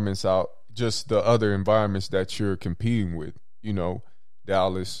environments out, just the other environments that you're competing with, you know.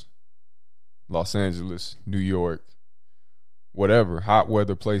 Dallas, Los Angeles, New York, whatever, hot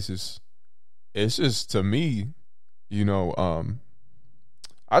weather places. It's just, to me, you know,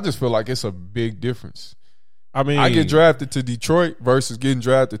 I just feel like it's a big difference. I mean, I get drafted to Detroit versus getting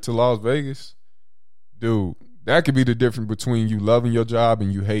drafted to Las Vegas. Dude, that could be the difference between you loving your job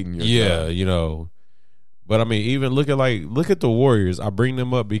and you hating your job. Yeah, you know. But I mean, even look at the Warriors. I bring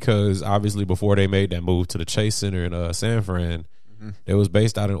them up because obviously before they made that move to the Chase Center in San Fran, that was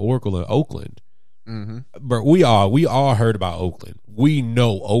based out in Oakland. Mm-hmm. But we all heard about Oakland. We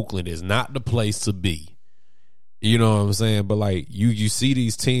know Oakland is not the place to be. You know what I'm saying? But like you see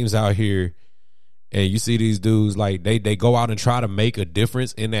these teams out here, and you see these dudes like they go out and try to make a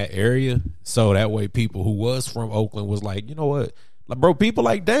difference in that area. So that way, people who was from Oakland was like, you know what, like, bro, people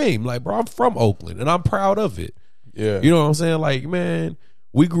like Dame, like, bro, I'm from Oakland and I'm proud of it. Yeah, you know what I'm saying? Like, man,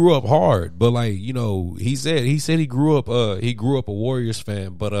 we grew up hard, but like, you know, he said he grew up a Warriors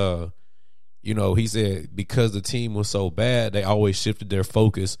fan, but you know, he said because the team was so bad, they always shifted their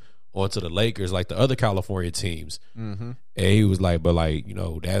focus onto the Lakers, like the other California teams. Mm-hmm. And he was like, but like, you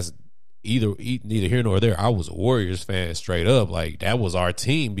know, neither here nor there. I was a Warriors fan straight up. Like, that was our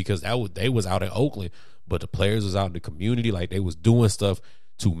team because they was out in Oakland, but the players was out in the community. Like, they was doing stuff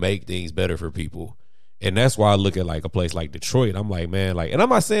to make things better for people. And that's why I look at like a place like Detroit. I'm like, man, like, and I'm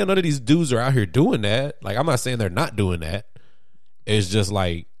not saying none of these dudes are out here doing that. Like, I'm not saying they're not doing that. It's just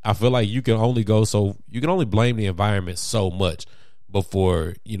like, I feel like you can only blame the environment so much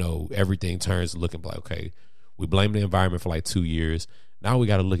before, everything turns looking like, okay, we blame the environment for like 2 years. Now we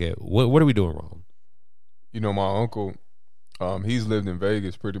got to look at what are we doing wrong? My uncle, he's lived in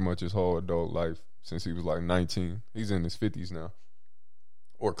Vegas pretty much his whole adult life since he was like 19. He's in his 50s now,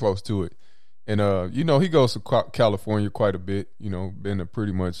 or close to it. And, he goes to California quite a bit, been to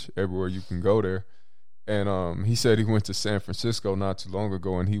pretty much everywhere you can go there. And he said he went to San Francisco not too long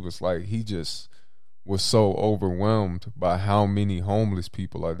ago, and he was like, he just was so overwhelmed by how many homeless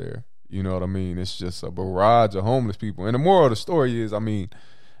people are there. You know what I mean? It's just a barrage of homeless people. And the moral of the story is, I mean,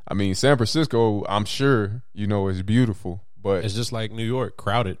 San Francisco, I'm sure, is beautiful. But it's just like New York,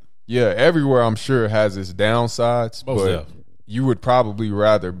 crowded. Yeah, everywhere I'm sure has its downsides. Most but definitely. You would probably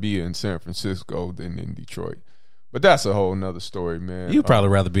rather be in San Francisco than in Detroit. But that's a whole nother story, man. You'd probably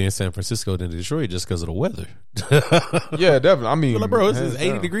rather be in San Francisco than Detroit just because of the weather. Yeah, definitely. I mean, like, bro, it's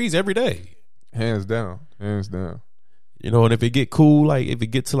 80 degrees every day. Hands down. And if it get cool, like if it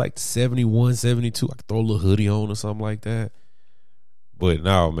get to like 71, 72, I could throw a little hoodie on or something like that. But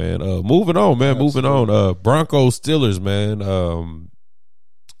no, man. Moving on, man. Moving on. Broncos, Steelers, man.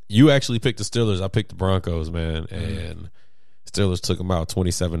 You actually picked the Steelers. I picked the Broncos, man. And Steelers took them out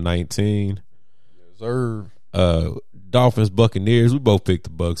 27-19. Yes, sir. Dolphins, Buccaneers. We both picked the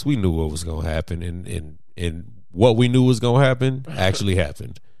Bucs. We knew what was going to happen, and what we knew was going to happen actually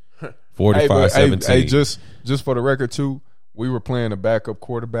happened. 45-17. Hey, just for the record too, we were playing a backup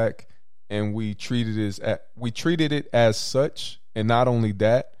quarterback, and we treated it as such. And not only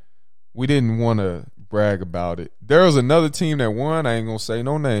that, we didn't want to brag about it. There was another team that won. I ain't gonna say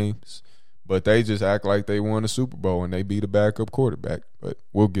no names, but they just act like they won a Super Bowl and they beat a backup quarterback. But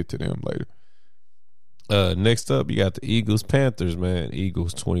we'll get to them later. Next up, you got the Eagles, Panthers, man.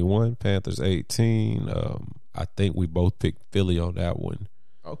 Eagles 21, Panthers 18. I think we both picked Philly on that one.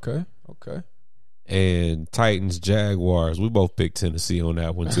 Okay. And Titans, Jaguars. We both picked Tennessee on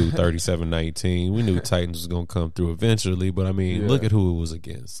that one too, 37-19. We knew Titans was going to come through eventually, but I mean, look at who it was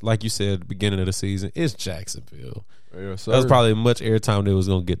against. Like you said at the beginning of the season, it's Jacksonville. Yes, sir. That was probably much airtime they was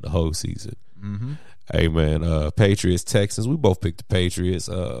going to get the whole season. Mm-hmm. Hey, man, Patriots, Texans. We both picked the Patriots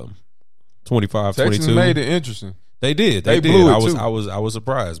 25-22. Texans made it interesting. They did. They blew it too. I was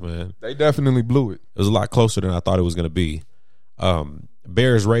surprised, man. They definitely blew it. It was a lot closer than I thought it was going to be.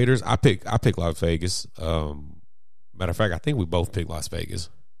 Bears, Raiders. I picked Las Vegas. Matter of fact, I think we both picked Las Vegas.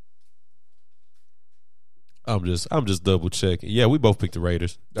 I'm just double checking. Yeah, we both picked the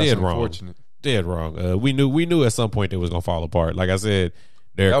Raiders. That's unfortunate. Dead wrong. We knew at some point it was gonna fall apart. Like I said,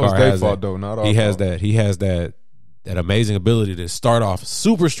 Derek That was Carr their has fault that. though, not our He has fault. that amazing ability to start off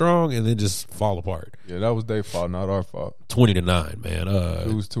super strong and then just fall apart. Yeah, that was their fault, not our fault. 20-9, man.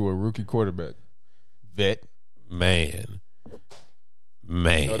 Lose to a rookie quarterback. Vet. Man.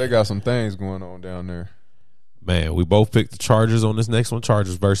 They got some things going on down there. Man, we both picked the Chargers on this next one.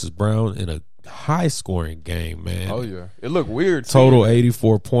 Chargers versus Brown in a high-scoring game, man. Oh, yeah. It looked weird, too. Total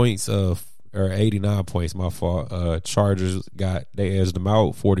 84 points, or 89 points, my fault. Chargers they edged them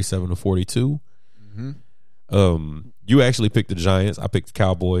out 47-42. Mm-hmm. You actually picked the Giants. I picked the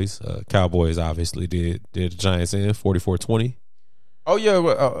Cowboys. Cowboys obviously did the Giants in 44-20. Oh, yeah.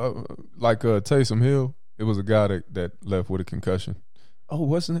 Like Taysom Hill, it was a guy that left with a concussion. Oh,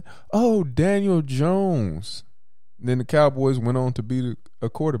 wasn't it? Oh, Daniel Jones. And then the Cowboys went on to beat a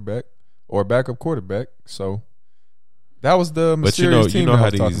quarterback or a backup quarterback. So that was the mysterious team I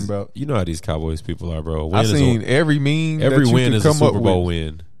was talking about. You know how these Cowboys people are, bro. I've seen every meme. Every that you win could is a come Super up Bowl with.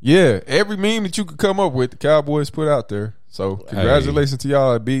 win. Yeah, every meme that you could come up with, the Cowboys put out there. So congratulations to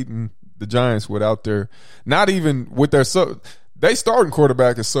y'all at beating the Giants without their, not even with their they starting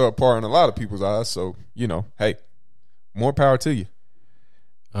quarterback is subpar in a lot of people's eyes. So hey, more power to you.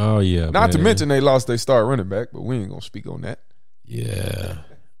 Oh yeah. Not to mention they lost their star running back, but we ain't gonna speak on that. Yeah.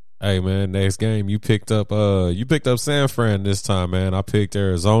 Hey man, next game you picked up San Fran this time, man. I picked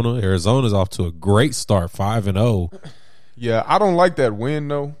Arizona. Arizona's off to a great start, 5-0. Yeah, I don't like that win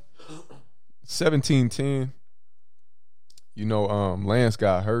though. 17-10. Lance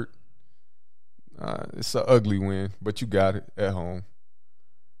got hurt. It's an ugly win, but you got it at home.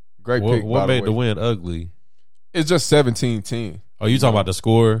 Great pick. What by the made way. the win ugly? It's just 17-10. Oh, you talking about the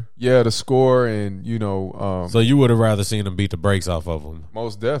score? Yeah, the score, and so you would have rather seen them beat the brakes off of them.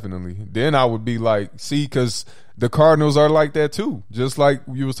 Most definitely. Then I would be like, see, because the Cardinals are like that too. Just like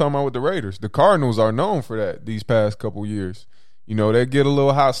you was talking about with the Raiders. The Cardinals are known for that these past couple years. They get a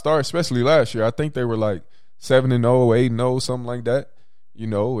little hot start, especially last year. I think they were like 7-0, 8-0, something like that.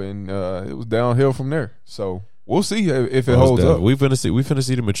 And it was downhill from there. So we'll see if it holds up. We finna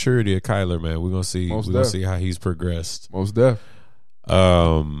see the maturity of Kyler, man. We're gonna see how he's progressed. Most definitely.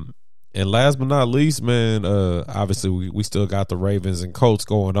 And last but not least, man, obviously we still got the Ravens and Colts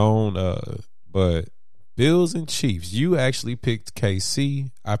going on, but Bills and Chiefs. You actually picked KC.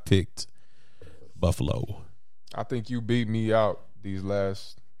 I picked Buffalo. I think you beat me out these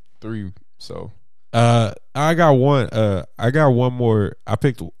last 3. So I got one. I got one more. I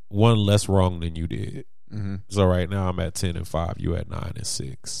picked one less wrong than you did. Mm-hmm. So right now I'm at 10-5. You at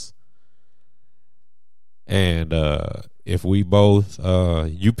 9-6. And if we both,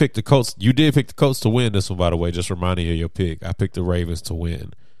 you picked the Colts. You did pick the Colts to win this one, by the way. Just reminding you of your pick. I picked the Ravens to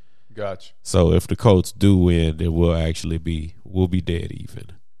win. Gotcha. So if the Colts do win, then we'll be dead even.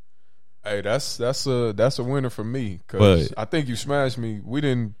 Hey, that's a winner for me, because I think you smashed me. We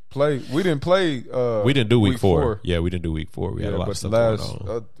didn't play. We didn't do week 4. Yeah, we didn't do week 4. We had a lot of stuff going on.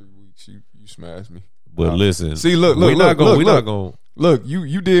 Other 3 weeks, you smashed me. But listen, see, look, Look,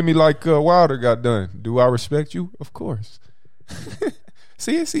 you did me like Wilder got done. Do I respect you? Of course.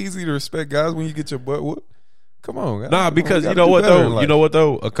 See, it's easy to respect guys when you get your butt whooped. Come on, guys. Nah, because you know what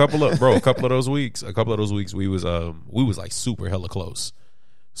though? A couple of those weeks, we was like super hella close.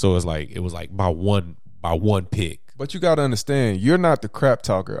 So it was like by one pick. But you got to understand, you're not the crap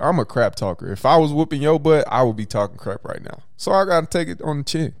talker. I'm a crap talker. If I was whooping your butt, I would be talking crap right now. So I got to take it on the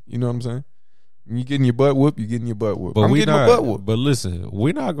chin. You know what I'm saying? When you getting your butt whooped, you're getting your butt whooped. But I'm getting my butt whooped. But listen,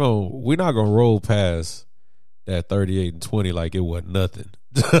 we're not gonna roll past that 38-20 like it wasn't nothing.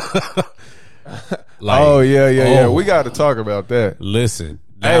 Oh yeah. We got to talk about that. Listen,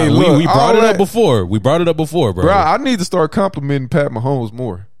 hey, look, we brought it up before. We brought it up before, bro. Bro, I need to start complimenting Pat Mahomes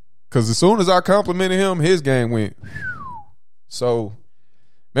more, because as soon as I complimented him, his game went. So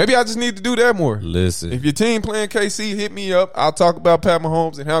maybe I just need to do that more. Listen, if your team playing KC, hit me up. I'll talk about Pat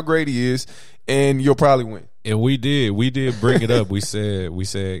Mahomes and how great he is, and you'll probably win. And we did bring it up. We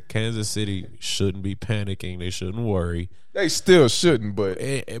said Kansas City shouldn't be panicking. They shouldn't worry. They still shouldn't, but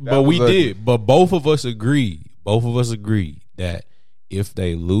we did. But both of us agreed that if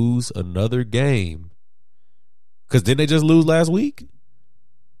they lose another game, because didn't they just lose last week?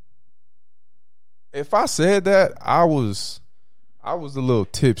 If I said that, I was a little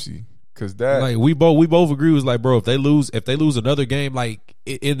tipsy, because that, like, we both agree, was like, bro, if they lose another game, like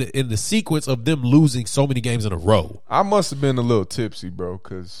in the sequence of them losing so many games in a row, I must have been a little tipsy, bro,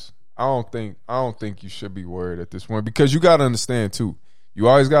 because I don't think you should be worried at this point, because you got to understand too, you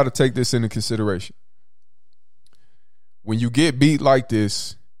always got to take this into consideration. When you get beat like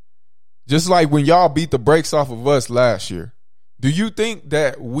this, just like when y'all beat the brakes off of us last year, do you think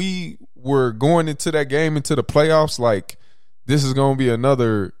that we were going into that game, into the playoffs, like this is going to be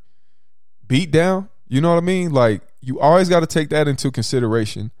another beatdown? You know what I mean? Like, you always got to take that into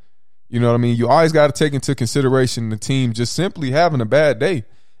consideration. You know what I mean? You always got to take into consideration the team just simply having a bad day.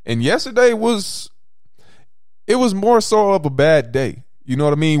 And yesterday was more so of a bad day. You know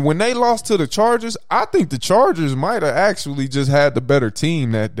what I mean? When they lost to the Chargers, I think the Chargers might have actually just had the better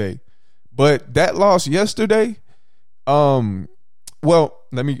team that day. But that loss yesterday, well,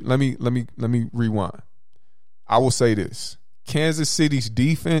 let me rewind. I will say this. Kansas City's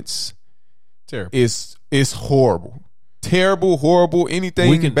defense is horrible. Terrible, horrible,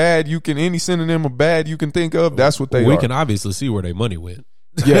 anything bad any synonym of bad you can think of, that's what they are. We can obviously see where their money went.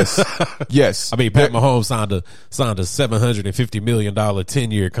 Yes. I mean, Pat Mahomes signed a $750 million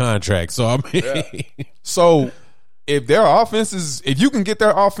 10-year contract. So I mean, so if their offense if you can get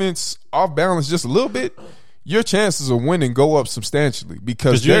their offense off balance just a little bit, your chances of winning go up substantially,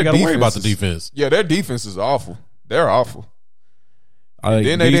 because you ain't got to worry about the defense. Yeah, their defense is awful. They're awful.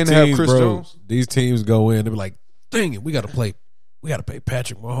 Then they didn't have Chris Jones. These teams go in, they be like, dang it, we got to pay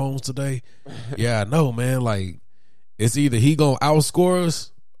Patrick Mahomes today. Yeah, I know, man. Like, it's either he gonna outscore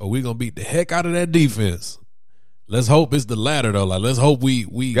us or we gonna beat the heck out of that defense. Let's hope it's the latter, though. Like, let's hope we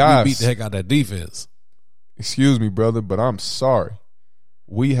beat the heck out of that defense. Excuse me, brother, but I'm sorry.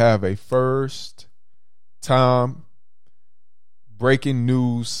 We have a first time breaking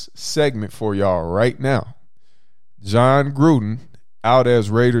news segment for y'all right now. John Gruden out as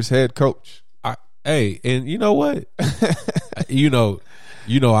Raiders head coach. Hey, and you know what? you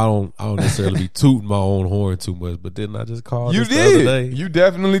I don't necessarily be tooting my own horn too much, but didn't I just call You this the other day? did. You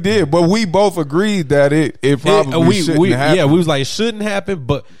definitely did. But we both agreed that it probably shouldn't happen. Yeah, we was like, it shouldn't happen,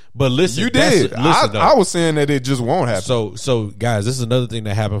 but listen. You did. Listen, I was saying that it just won't happen. So guys, this is another thing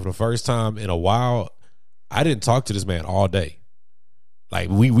that happened for the first time in a while. I didn't talk to this man all day. Like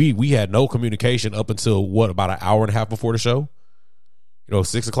we had no communication up until about an hour and a half before the show.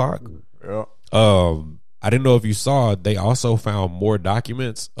 6 o'clock. Yeah. I didn't know if you saw, they also found more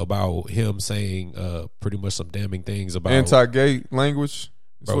documents about him saying pretty much some damning things about anti-gay language.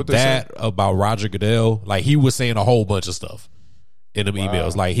 Bro, that about Roger Goodell. Like, he was saying a whole bunch of stuff in them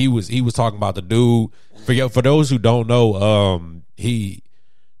emails. Like, he was talking about the dude. For those who don't know,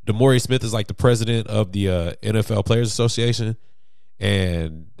 DeMaurice Smith is like the president of the NFL Players Association,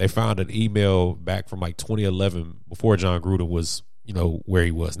 and they found an email back from like 2011 before John Gruden was, where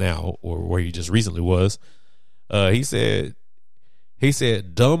he was now, or where he just recently was. He said,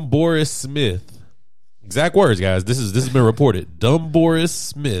 dumb Boris Smith, exact words, guys. This has been reported. Dumb Boris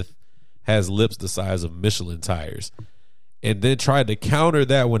Smith has lips the size of Michelin tires. And then tried to counter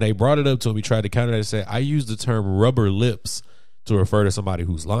that when they brought it up to him. He tried to counter that and say, I use the term rubber lips to refer to somebody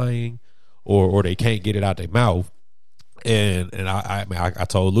who's lying or they can't get it out their mouth. And I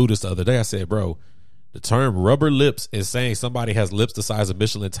told Lou this the other day. I said, bro, the term rubber lips and saying somebody has lips the size of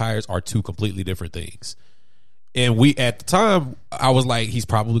Michelin tires are two completely different things. And we, at the time, I was like, he's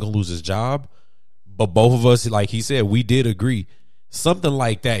probably going to lose his job. But both of us, like he said, we did agree. Something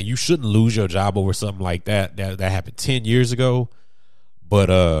like that, you shouldn't lose your job over something like that. That happened 10 years ago. But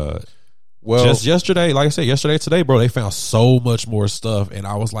just yesterday, like I said, today, bro, they found so much more stuff. And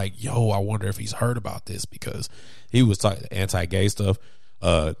I was like, yo, I wonder if he's heard about this, because he was talking anti-gay stuff.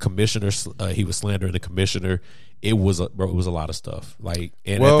 Commissioners, he was slandering the commissioner. It was a lot of stuff. Like,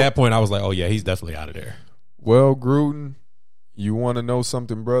 and at that point, I was like, oh yeah, he's definitely out of there. Well, Gruden, you want to know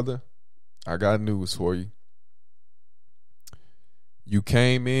something, brother? I got news for you. You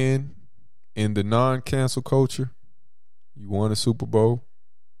came in the non-cancel culture. You won a Super Bowl.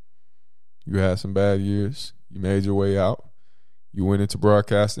 You had some bad years. You made your way out. You went into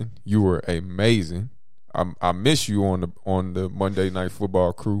broadcasting. You were amazing. I miss you on the Monday Night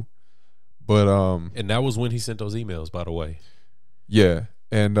Football crew, but and that was when he sent those emails, by the way. Yeah,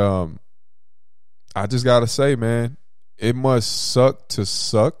 and I just gotta say, man, it must suck to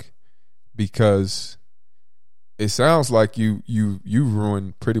suck, because it sounds like you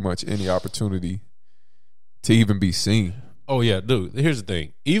ruined pretty much any opportunity to even be seen. Oh yeah, dude. Here's the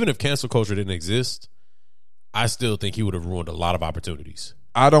thing: even if cancel culture didn't exist, I still think he would have ruined a lot of opportunities.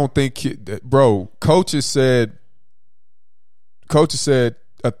 I don't think, bro. Coaches said a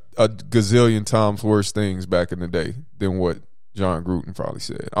gazillion times worse things back in the day than what John Gruden probably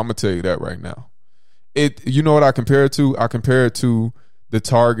said. I'm gonna tell you that right now. You know what I compare it to? I compare it to the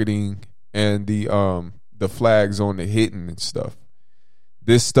targeting and the flags on the hitting and stuff.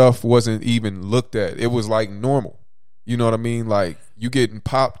 This stuff wasn't even looked at. It was like normal. You know what I mean? Like, you getting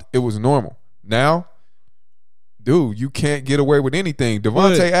popped, it was normal. Now, dude, you can't get away with anything.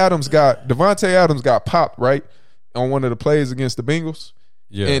 Devontae Adams got popped, right, on one of the plays against the Bengals.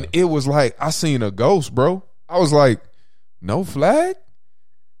 Yeah. And it was like, I seen a ghost, bro. I was like, no flag?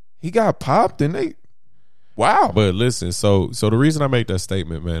 He got popped and wow. But listen, so the reason I make that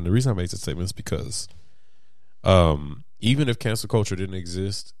statement, man, is because even if cancel culture didn't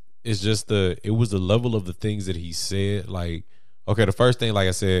exist, it's just it was the level of the things that he said. Like, okay, the first thing, like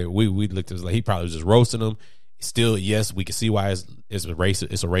I said, we looked at it, like he probably was just roasting them. Still, yes, we can see why it's a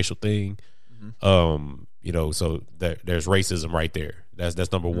racial thing. Mm-hmm. So there's racism right there.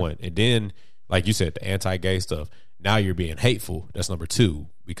 That's number one. And then, like you said, the anti-gay stuff. Now you're being hateful. That's number two,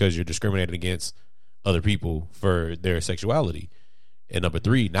 because you're discriminating against other people for their sexuality. And number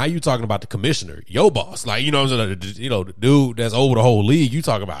three, now you talking about the commissioner, your boss, like, the dude that's over the whole league. You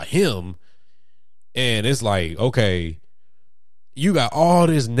talk about him, and it's like, okay, you got all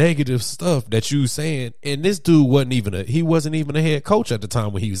this negative stuff that you saying, and this dude wasn't even a head coach at the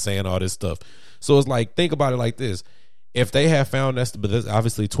time when he was saying all this stuff. So it's like, think about it like this: if they had found but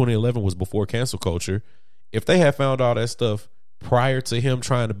obviously 2011 was before cancel culture. If they had found all that stuff prior to him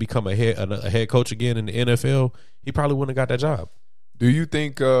trying to become a head coach again in the NFL, he probably wouldn't have got that job. Do you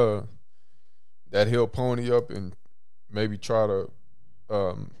think that he'll pony up and maybe try to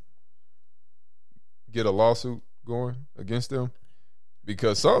get a lawsuit going against them?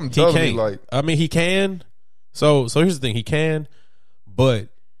 Because something tells me, like, I mean, he can. So here's the thing: he can, but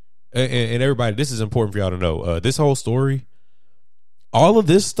and everybody, this is important for y'all to know. This whole story, all of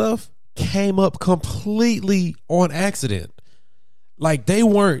this stuff came up completely on accident. Like they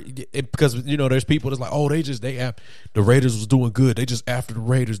weren't because there's people that's like, oh, the Raiders was doing good. They just after the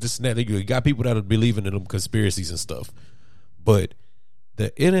Raiders, this and that. You got people that are believing in them conspiracies and stuff. But the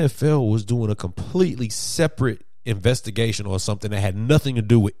NFL was doing a completely separate investigation on something that had nothing to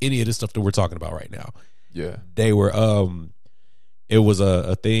do with any of the stuff that we're talking about right now. Yeah. They were it was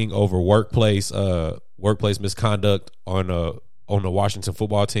a thing over workplace misconduct on the Washington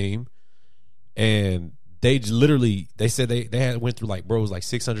football team. And they said they had went through it was like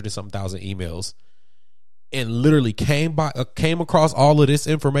 600 and something thousand emails and literally came across all of this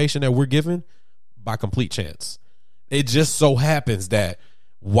information that we're given by complete chance. It just so happens that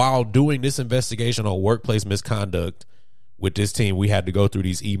while doing this investigation on workplace misconduct with this team, we had to go through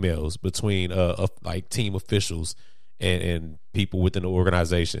these emails between like team officials and people within the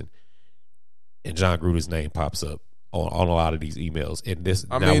organization, and John Gruden's name pops up on a lot of these emails. And this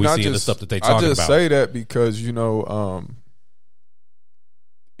now we're seeing the stuff that they talking about. I just say that because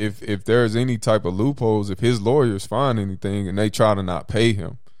if there's any type of loopholes, if his lawyers find anything and they try to not pay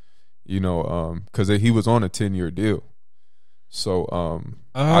him, because he was on a 10-year deal. So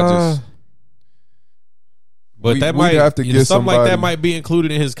but that might have to get something like that might be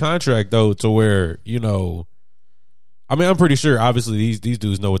included in his contract though, to where I mean, I'm pretty sure obviously these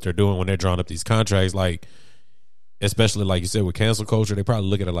dudes know what they're doing when they're drawing up these contracts, like especially like you said with cancel culture. They probably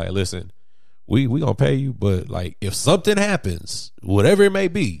look at it like, listen, we gonna pay you, but like if something happens, whatever it may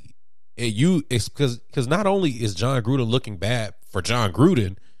be, it's because not only is John Gruden looking bad for John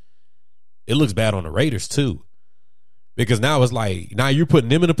Gruden, it looks bad on the Raiders too. Because now it's like, now you're putting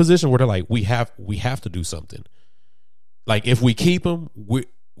them in a position where they're like, we have to do something. Like if we keep him,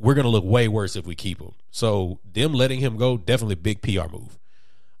 we're gonna look way worse if we keep him. So them letting him go, definitely big PR move.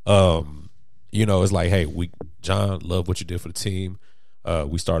 It's like, hey, John, love what you did for the team.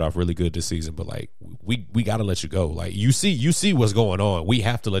 We start off really good this season, but like we got to let you go. Like you see what's going on. We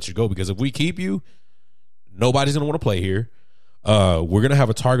have to let you go because if we keep you, nobody's gonna want to play here. We're gonna have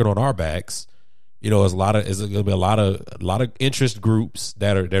a target on our backs. There's gonna be a lot of interest groups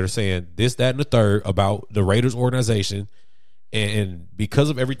that are saying this, that, and the third about the Raiders organization, and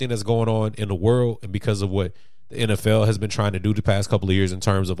because of everything that's going on in the world, and because of what the NFL has been trying to do the past couple of years in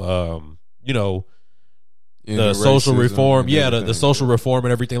terms of the social reform, the social reform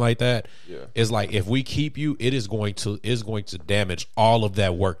and everything like that. Yeah. It's like if we keep you, it is going to damage all of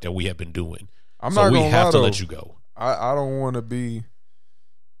that work that we have been doing. We have to let you go. I don't want to be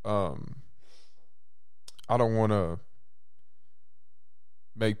I don't want to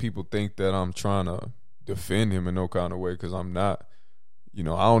make people think that I'm trying to defend him in no kind of way, because I'm not. I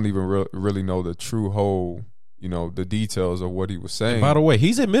don't even really know the true whole, the details of what he was saying. And by the way,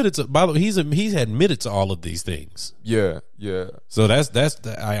 he's admitted to all of these things. Yeah. So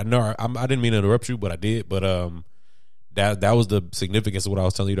I know I didn't mean to interrupt you, but I did. But that was the significance of what I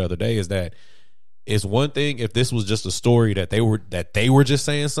was telling you the other day, is that it's one thing if this was just a story that they were just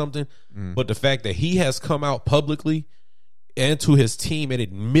saying something, but the fact that he has come out publicly and to his team and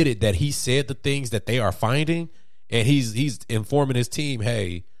admitted that he said the things that they are finding, and he's informing his team,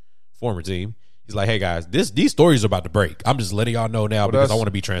 hey, former team, he's like, hey guys, these stories are about to break. I'm just letting y'all know now because I want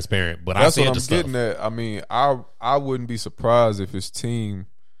to be transparent. But that's I said what I'm getting at. I mean, I wouldn't be surprised if his team,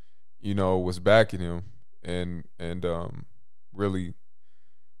 was backing him and really.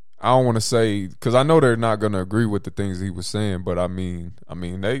 I don't want to say, because I know they're not going to agree with the things he was saying, but I mean,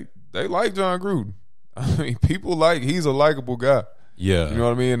 they like John Gruden. I mean, he's a likable guy. Yeah, you know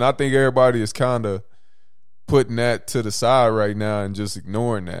what I mean. And I think everybody is kind of putting that to the side right now and just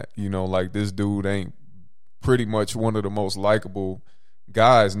ignoring that. Like this dude ain't pretty much one of the most likable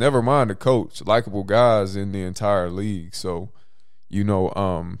guys. Never mind the coach, likable guys in the entire league. So,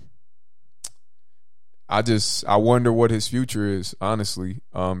 I wonder what his future is, honestly,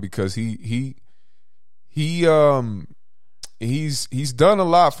 because he's done a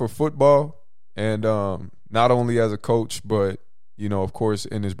lot for football, and not only as a coach, but of course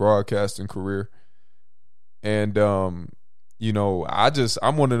in his broadcasting career. And I'm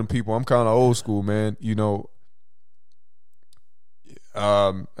one of them people. I'm kind of old school, man.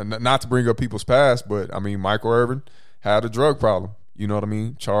 Not to bring up people's past, but I mean, Michael Irvin had a drug problem. You know what I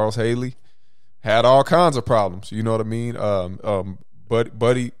mean? Charles Haley had all kinds of problems. You know what I mean?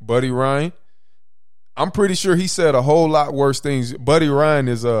 Buddy Ryan, I'm pretty sure he said a whole lot worse things. Buddy Ryan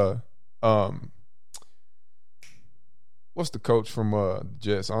is what's the coach from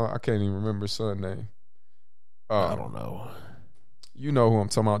Jets? I can't even remember his son's name. I don't know. You know who I'm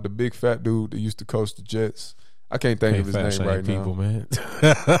talking about? The big fat dude that used to coach the Jets. I can't think of his name right people, now. Man.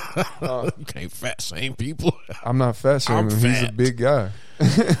 You can't fat shame people. I'm not fat shaming him. He's a big guy.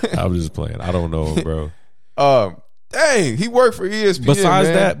 I'm just playing. I don't know him, bro. Dang, he worked for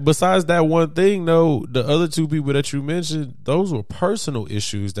ESPN. Besides that one thing, though, the other two people that you mentioned, those were personal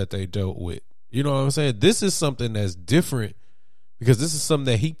issues that they dealt with. You know what I'm saying? This is something that's different because this is something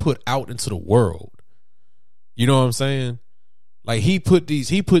that he put out into the world. You know what I'm saying? Like he put these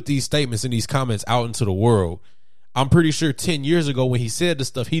statements and these comments out into the world. I'm pretty sure 10 years ago when he said this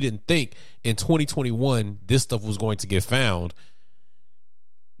stuff, he didn't think in 2021 this stuff was going to get found.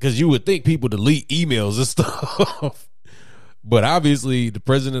 Because you would think people delete emails and stuff. But obviously, the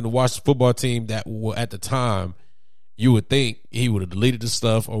president of the Washington football team that at the time, you would think he would have deleted the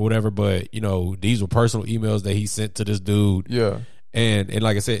stuff or whatever. But, you know, these were personal emails that he sent to this dude. Yeah. And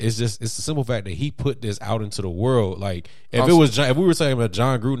like I said, it's the simple fact that he put this out into the world. Like, if we were saying that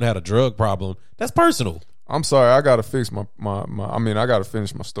John Gruden had a drug problem, that's personal. I'm sorry. I got to fix I got to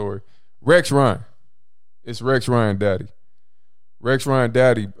finish my story. Rex Ryan. It's Rex Ryan daddy. Rex Ryan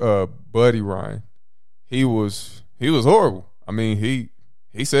daddy, Buddy Ryan, he was horrible. I mean, he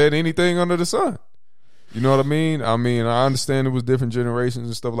said anything under the sun. You know what I mean? I understand it was different generations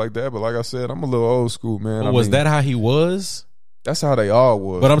and stuff like that, but like I said, I'm a little old school, man. But was that how he was? That's how they all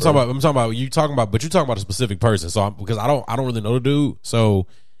was. But I'm talking about you're talking about a specific person. So because I don't really know the dude. So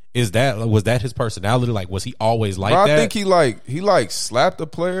was that his personality? Like, was he always like that? I think he slapped a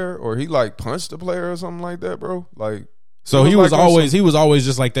player or he punched a player or something like that, bro. Like. So he was always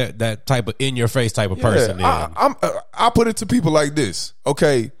just like that type of in your face type of person. I put it to people like this.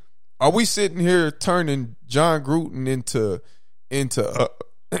 Okay, are we sitting here turning John Gruden into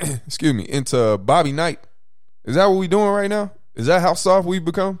into Bobby Knight? Is that what we doing right now? Is that how soft we've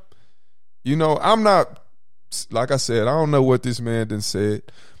become? You know, I'm not, like I said, I don't know what this man done said,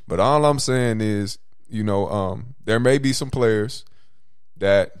 but all I'm saying is, you know, there may be some players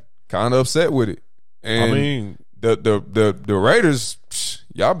that kind of upset with it, and The Raiders,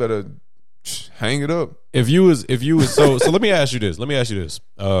 y'all better hang it up. If you was so let me ask you this.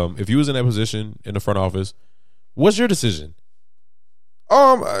 If you was in that position in the front office, what's your decision?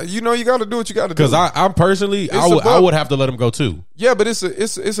 You know, you got to do what you got to do. Because I'm personally, I would have to let him go too. Yeah, but it's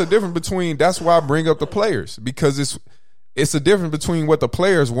a difference between. That's why I bring up the players, because it's a difference between what the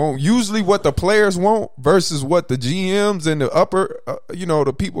players want. Usually, what the players want versus what the GMs and the upper,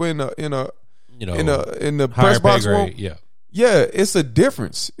 the people in the press box won't. Yeah, it's a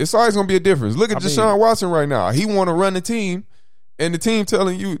difference. It's always gonna be a difference. Look at Deshaun Watson right now. He want to run the team, and the team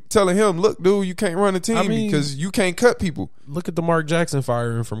telling him, "Look, dude, you can't run the team because you can't cut people." Look at the Mark Jackson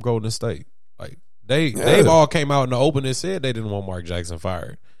firing from Golden State. Like they've all came out in the open and said they didn't want Mark Jackson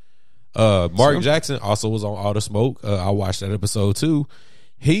fired. Mark Jackson also was on All the Smoke. I watched that episode too.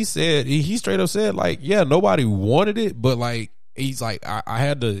 He said he straight up said, like, yeah, nobody wanted it, but like. He's like, I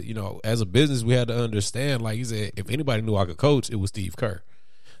had to, as a business, we had to understand. Like he said, if anybody knew I could coach, it was Steve Kerr,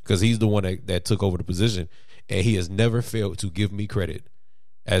 because he's the one that took over the position, and he has never failed to give me credit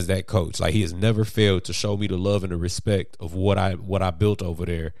as that coach. Like he has never failed to show me the love and the respect of what I built over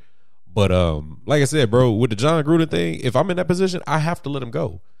there. But like I said, bro, with the John Gruden thing, if I'm in that position, I have to let him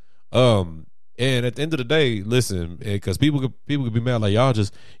go. And at the end of the day, listen, because people could be mad, like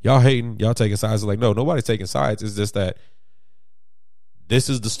y'all hating, y'all taking sides. Like, no, nobody's taking sides. It's just that. This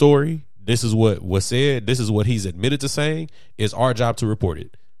is the story. This is what was said. This is what he's admitted to saying. It's our job to report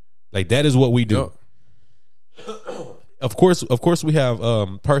it. Like that is what we do. Yep. Of course, we have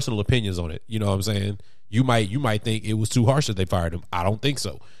personal opinions on it. You know what I'm saying? You might think it was too harsh that they fired him. I don't think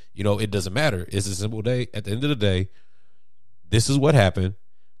so. It doesn't matter. It's a simple day. At the end of the day, this is what happened.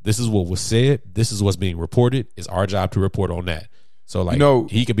 This is what was said. This is what's being reported. It's our job to report on that. So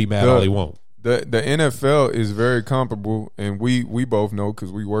he could be mad all he wants. The NFL is very comparable, and we both know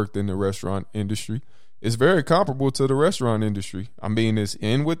because we worked in the restaurant industry. It's very comparable to the restaurant industry. I mean, it's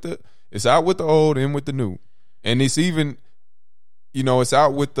out with the old, in with the new, and it's even, it's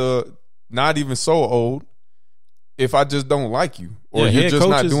out with the not even so old. If I just don't like you, or you're just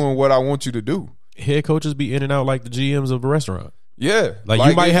not doing what I want you to do. Head coaches be in and out like the GMs of a restaurant. Yeah, like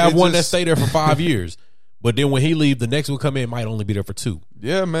you might have one that stay there for 5 years. But then when he leave, the next one come in might only be there for 2.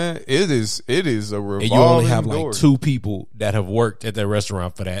 Yeah, man, it is a revolving. And you only have door. like 2 people that have worked at that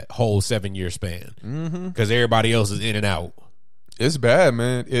restaurant for that whole 7-year span, because everybody else is in and out. It's bad,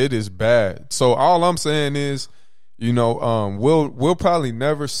 man. It is bad. So all I'm saying is, we'll probably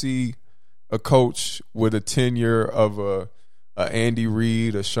never see a coach with a tenure of a Andy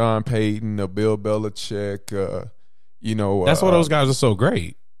Reid, a Sean Payton, a Bill Belichick. That's why those guys are so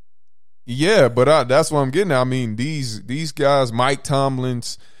great. Yeah, but that's what I'm getting at. I mean, these guys, Mike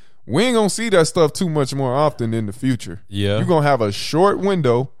Tomlins, we ain't gonna see that stuff too much more often in the future. Yeah, you're gonna have a short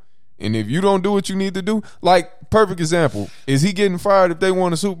window, and if you don't do what you need to do, like perfect example, is he getting fired if they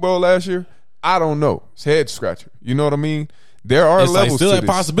won a Super Bowl last year? I don't know. It's head scratcher. You know what I mean? There are It's like levels still to a this.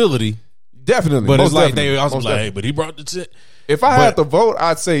 possibility, Definitely. but most it's like definitely, they also most like, hey, definitely. but he brought the shit. If I had to vote,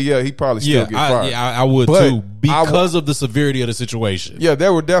 I'd say, yeah, he probably still get fired. I would But too, because of the severity of the situation. Yeah,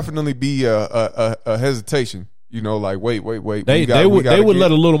 there would definitely be a hesitation. You know, like wait. They would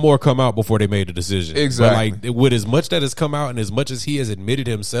let a little more come out before they made the decision. Exactly. But like with as much that has come out and as much as he has admitted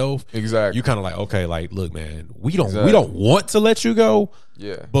himself, Exactly. you kind of like, okay, like look, man, we don't want to let you go,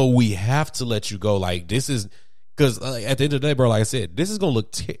 Yeah. but we have to let you go. Like this is because at the end of the day, bro, like I said, this is gonna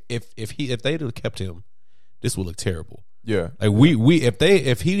look if they'd have kept him, this would look terrible. Yeah. Like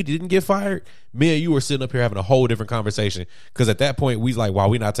if he didn't get fired, me and you were sitting up here having a whole different conversation. Because at that point, we like, while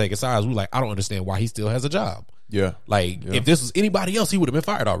we not taking sides, we like, I don't understand why he still has a job. Yeah. Like if this was anybody else, he would have been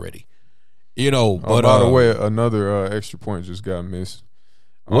fired already. You know. But by the way, another extra point just got missed.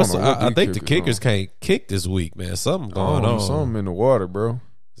 I think the kickers can't kick this week, man. Something going on. Something in the water, bro.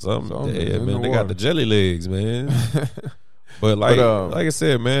 Something yeah, man. They got the jelly legs, man. But like I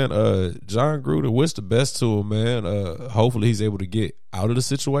said, man, John Gruden, wish the best to him, man. Hopefully he's able to get out of the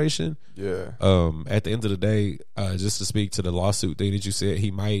situation. Yeah. At the end of the day, just to speak to the lawsuit thing that you said,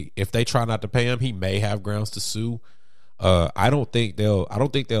 he might, if they try not to pay him, he may have grounds to sue. I don't think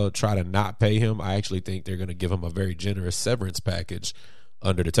they'll try to not pay him. I actually think they're going to give him a very generous severance package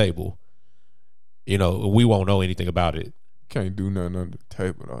under the table. You know, we won't know anything about it. Can't do nothing under the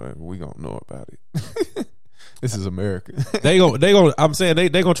table, though. We gonna know about it. This is America. they gonna. I'm saying they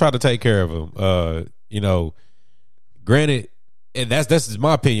gonna try to take care of him. You know, granted, and that's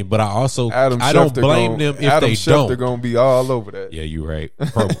my opinion. But I don't blame them if they don't. They're gonna be all over that. Yeah, you're right.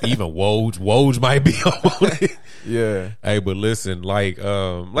 Even Woj might be on it. Yeah. Hey, but listen, like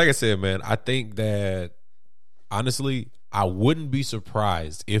I said, man, I think that honestly, I wouldn't be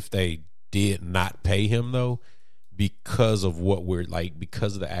surprised if they did not pay him though, because of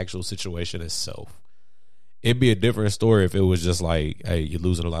because of the actual situation itself. It'd be a different story if it was just like, hey, you're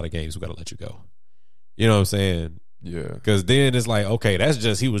losing a lot of games, we gotta let you go. You know what I'm saying? Yeah. Because then it's like, okay, they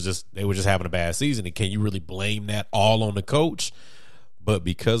were just having a bad season, and can you really blame that all on the coach? But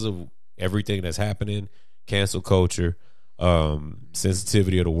because of everything that's happening, cancel culture,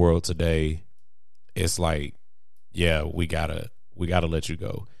 sensitivity of the world today, it's like, yeah, we gotta let you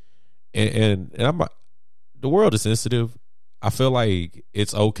go. And the world is sensitive. I feel like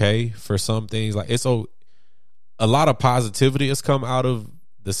it's okay for some things. Like a lot of positivity has come out of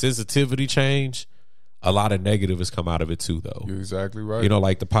the sensitivity change. A lot of negative has come out of it too, though. You're exactly right. You know,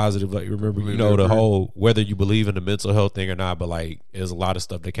 like the positive, like remember, you know, the whole, whether you believe in the mental health thing or not, but like there's a lot of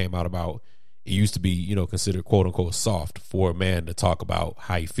stuff that came out about, it used to be, you know, considered quote unquote soft for a man to talk about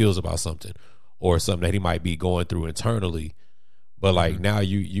how he feels about something or something that he might be going through internally. But like now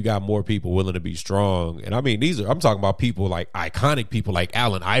you got more people willing to be strong. And I mean, I'm talking about people like iconic people like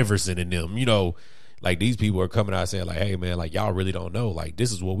Allen Iverson and them, you know, like these people are coming out saying like, hey man, like y'all really don't know. Like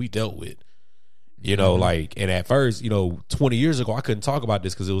this is what we dealt with, you know, like, and at first, you know, 20 years ago, I couldn't talk about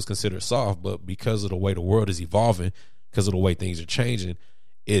this because it was considered soft, but because of the way the world is evolving, because of the way things are changing,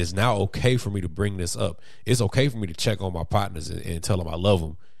 it is now okay for me to bring this up. It's okay for me to check on my partners and tell them I love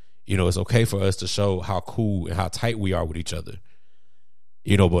them. You know, it's okay for us to show how cool and how tight we are with each other.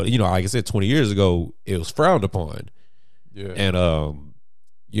 You know, but you know, like I said, 20 years ago, it was frowned upon. Yeah. And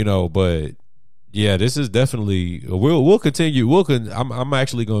you know, but yeah, this is definitely we'll continue. I'm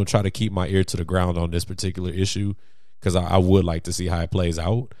actually going to try to keep my ear to the ground on this particular issue because I would like to see how it plays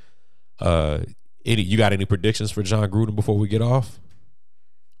out. You got any predictions for John Gruden before we get off?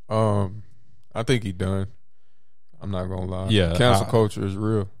 I think he done. I'm not gonna lie. Yeah, cancel culture is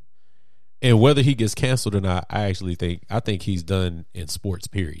real. And whether he gets canceled or not, I think he's done in sports.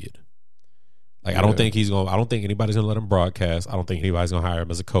 Period. Like I don't think anybody's gonna let him broadcast. I don't think anybody's gonna hire him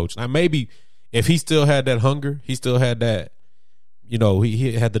as a coach. Now maybe if he still had that hunger, he still had that, you know,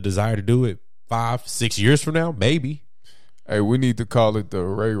 he had the desire to do it 5-6 years from now, maybe. Hey, we need to call it the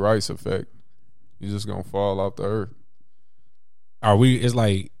Ray Rice effect. He's just gonna fall off the earth. It's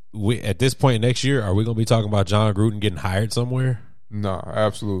like at this point next year, are we gonna be talking about John Gruden getting hired somewhere? No,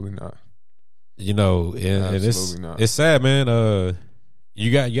 absolutely not. You know, and it's sad, man.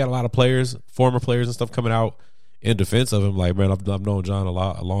 You got a lot of players, former players and stuff coming out in defense of him. Like, man, I've known John a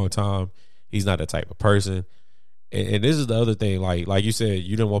long time. He's not that type of person. And this is the other thing. Like you said,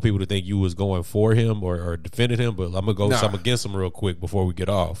 you didn't want people to think you was going for him or defending him, but I'm gonna go some against him real quick before we get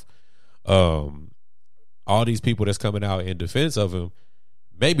off. All these people that's coming out in defense of him,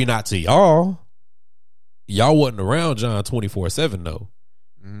 maybe not to y'all. Y'all wasn't around John 24/7 though.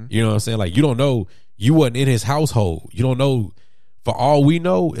 Mm-hmm. You know what I'm saying? Like, you don't know. You wasn't in his household. You don't know. For all we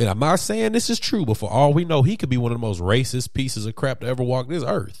know, and I'm not saying this is true, but for all we know, he could be one of the most racist pieces of crap to ever walk this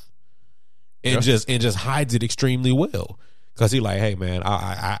earth. and just hides it extremely well. Because he like, hey man,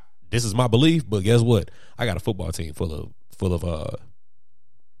 I this is my belief, but guess what? I got a football team full of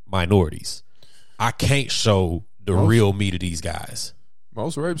minorities. I can't show the real me to these guys.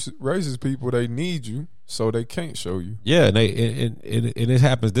 Most racist people, they need you, so they can't show you. Yeah, and it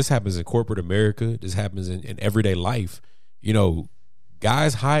happens. This happens in corporate America. This happens in everyday life. You know,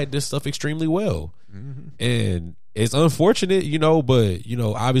 guys hide this stuff extremely well, and it's unfortunate. You know, but you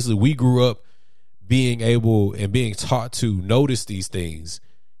know, obviously, we grew up being able and being taught to notice these things.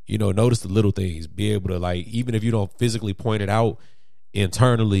 You know, notice the little things. Be able to, like, even if you don't physically point it out,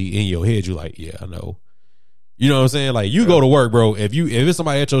 internally in your head, you're like, yeah, I know. You know what I'm saying? Like, you go to work, bro. If it's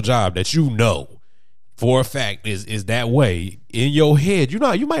somebody at your job that you know for a fact is that way, in your head, you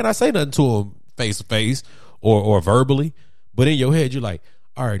might not say nothing to him face to face or verbally, but in your head, you're like,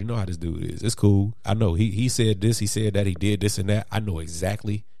 I already know how this dude is. It's cool. I know he said this, he said that, he did this and that. I know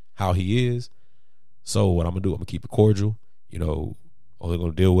exactly how he is. So what I'm gonna do, I'm gonna keep it cordial. You know, only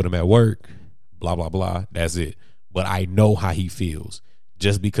gonna deal with him at work. Blah blah blah. That's it. But I know how he feels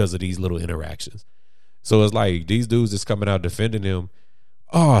just because of these little interactions. So it's like these dudes that's coming out defending him.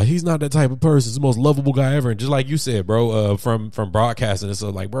 Oh, he's not that type of person. He's the most lovable guy ever. And just like you said, bro, from broadcasting, it's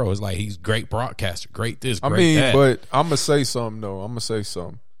like, bro, it's like he's great broadcaster, great this, great that. But I'm gonna say something though. I'm gonna say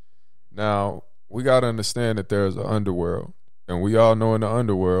something. Now we gotta understand that there's an underworld, and we all know in the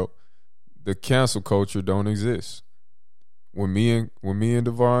underworld, the cancel culture don't exist. When me and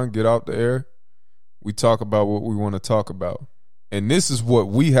Devon get out the air, we talk about what we want to talk about. And this is what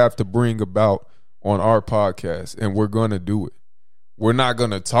we have to bring about on our podcast, and we're going to do it. We're not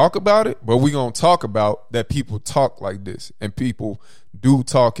going to talk about it, but we're going to talk about that people talk like this, and people do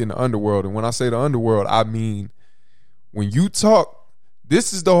talk in the underworld. And when I say the underworld, I mean when you talk,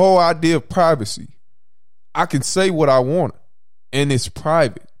 this is the whole idea of privacy. I can say what I want, and it's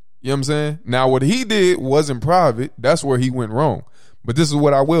private. You know what I'm saying? Now, what he did wasn't private. That's where he went wrong. But this is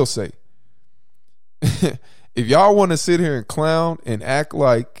what I will say. If y'all want to sit here and clown and act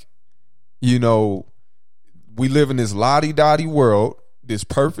like, you know, we live in this lottie-dottie world, this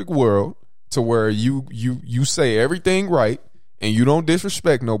perfect world, to where you say everything right and you don't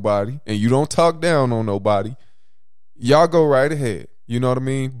disrespect nobody and you don't talk down on nobody, y'all go right ahead. You know what I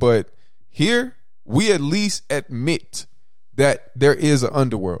mean? But here, we at least admit that there is an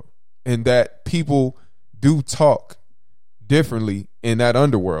underworld and that people do talk differently in that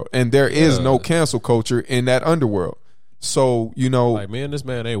underworld, and there is no cancel culture in that underworld. So, you know, like, man, this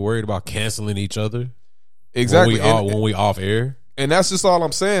man ain't worried about canceling each other. Exactly. When we off air. And that's just all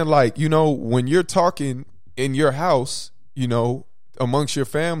I'm saying. Like, you know, when you're talking in your house, you know, amongst your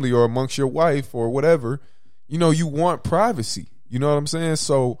family or amongst your wife or whatever, you know, you want privacy. You know what I'm saying?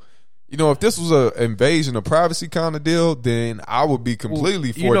 So, you know, if this was an invasion of privacy kind of deal, then I would be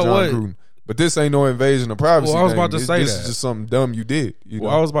completely for John Gruden. But this ain't no invasion of privacy. Well, I was about to say this is just something dumb you did. You know?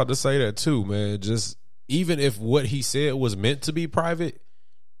 I was about to say that too, man. Just even if what he said was meant to be private,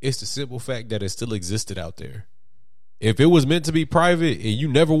 it's the simple fact that it still existed out there. If it was meant to be private and you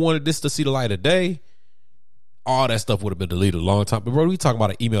never wanted this to see the light of day, all that stuff would have been deleted a long time. But bro, we talking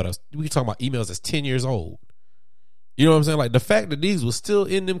about emails that's 10 years old. You know what I'm saying? Like, the fact that these was still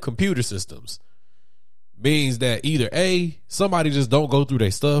in them computer systems means that either A, somebody just don't go through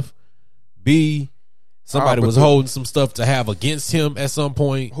their stuff. B, somebody was holding some stuff to have against him at some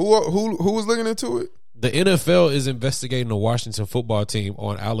point. Who was looking into it? The NFL is investigating the Washington football team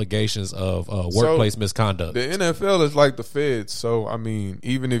on allegations of workplace misconduct. The NFL is like the feds, so I mean,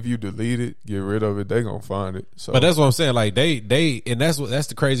 even if you delete it, get rid of it, they gonna find it. So, but that's what I'm saying. Like they and that's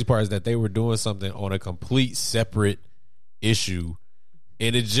the crazy part, is that they were doing something on a complete separate issue,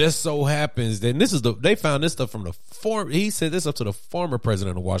 and it just so happens that they found this stuff from the he said this up to the former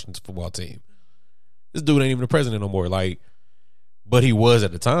president of the Washington football team. This dude ain't even the president no more. Like, but he was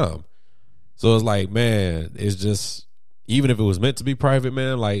at the time. So it's like, man, it's just, even if it was meant to be private,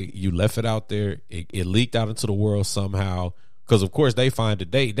 man, like, you left it out there. It leaked out into the world somehow. Because, of course, they find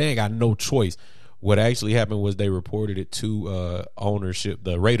it. They ain't got no choice. What actually happened was they reported it to ownership,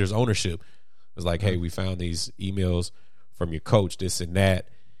 the Raiders ownership. It was like, hey, we found these emails from your coach, this and that.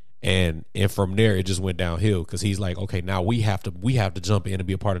 And from there, it just went downhill, because he's like, okay, now we have to jump in and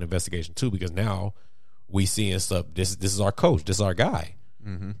be a part of the investigation too, because now we seeing stuff. This is our coach. This is our guy.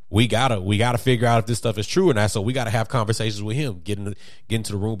 Mm-hmm. We gotta figure out if this stuff is true or not. So we gotta have conversations with him. Get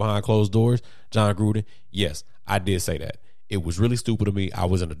into the room behind closed doors. John Gruden. Yes, I did say that. It was really stupid of me. I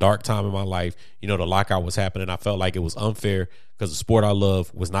was in a dark time in my life. You know, the lockout was happening. I felt like it was unfair because the sport I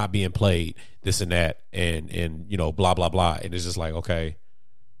love was not being played. This and that, and you know, blah blah blah. And it's just like, okay,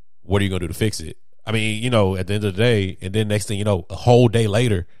 what are you gonna do to fix it? I mean, you know, at the end of the day, and then next thing you know, a whole day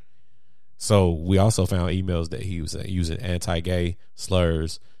later, So we also found emails that he was using anti-gay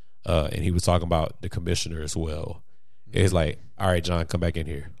slurs, and he was talking about the commissioner as well. It's like, all right, John, come back in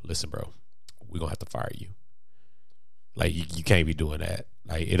here. Listen, bro, we're gonna have to fire you. Like you can't be doing that.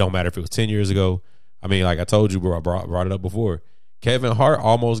 Like it don't matter if it was 10 years ago. I mean, like I told you, bro, I brought it up before. Kevin Hart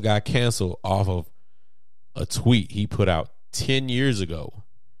almost got canceled off of a tweet he put out 10 years ago.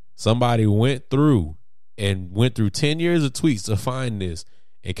 Somebody went through 10 years of tweets to find this,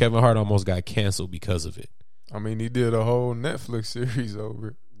 and Kevin Hart almost got canceled because of it. I mean, he did a whole Netflix series over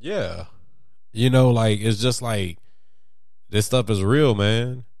it. Yeah. You know, like, it's just like, this stuff is real,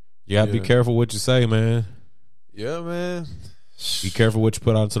 man. You got to be careful what you say, man. Yeah, man. Be careful what you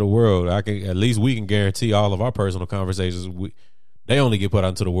put out into the world. At least we can guarantee all of our personal conversations, they only get put out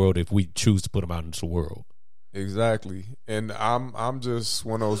into the world if we choose to put them out into the world. Exactly. And I'm just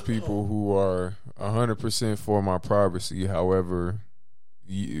one of those people who are 100% for my privacy. However,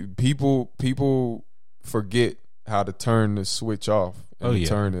 people forget how to turn the switch off and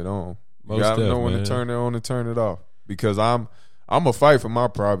turn it on. You gotta know when to turn it on and turn it off. Because I'm a fight for my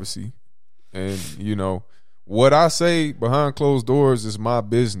privacy. And you know, what I say behind closed doors is my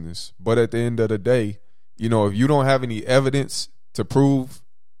business. But at the end of the day, you know, if you don't have any evidence to prove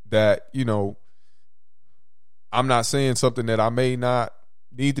that, you know, I'm not saying something that I may not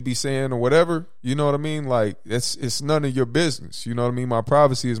need to be saying or whatever, you know what I mean? Like it's none of your business. You know what I mean? My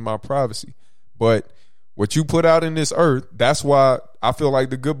privacy is my privacy. But what you put out in this earth, that's why I feel like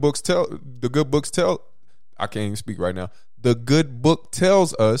the good books tell I can't even speak right now. The good book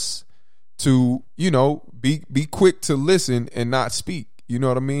tells us to, you know, be quick to listen and not speak. You know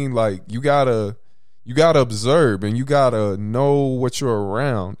what I mean? Like you gotta observe and you gotta know what you're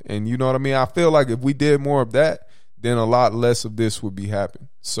around. And you know what I mean? I feel like if we did more of that, then a lot less of this would be happening.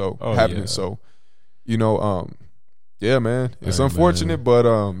 So So, you know, yeah, man. It's unfortunate, but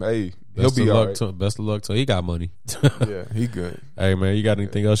hey, he'll be all right. Best of luck to him. He got money. Yeah, he good. Hey man, you got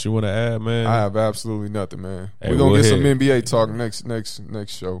anything else you want to add, man? I have absolutely nothing, man. Hey, we're gonna get some NBA talk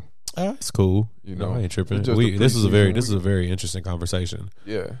next show. It's cool. You know, I ain't tripping. This is a very interesting conversation.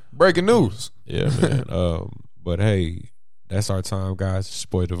 Yeah. Breaking news. Yeah, man. But hey, that's our time, guys. It's your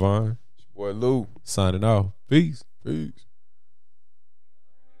boy Devon. It's your boy Lou. Signing off. Peace. Peace.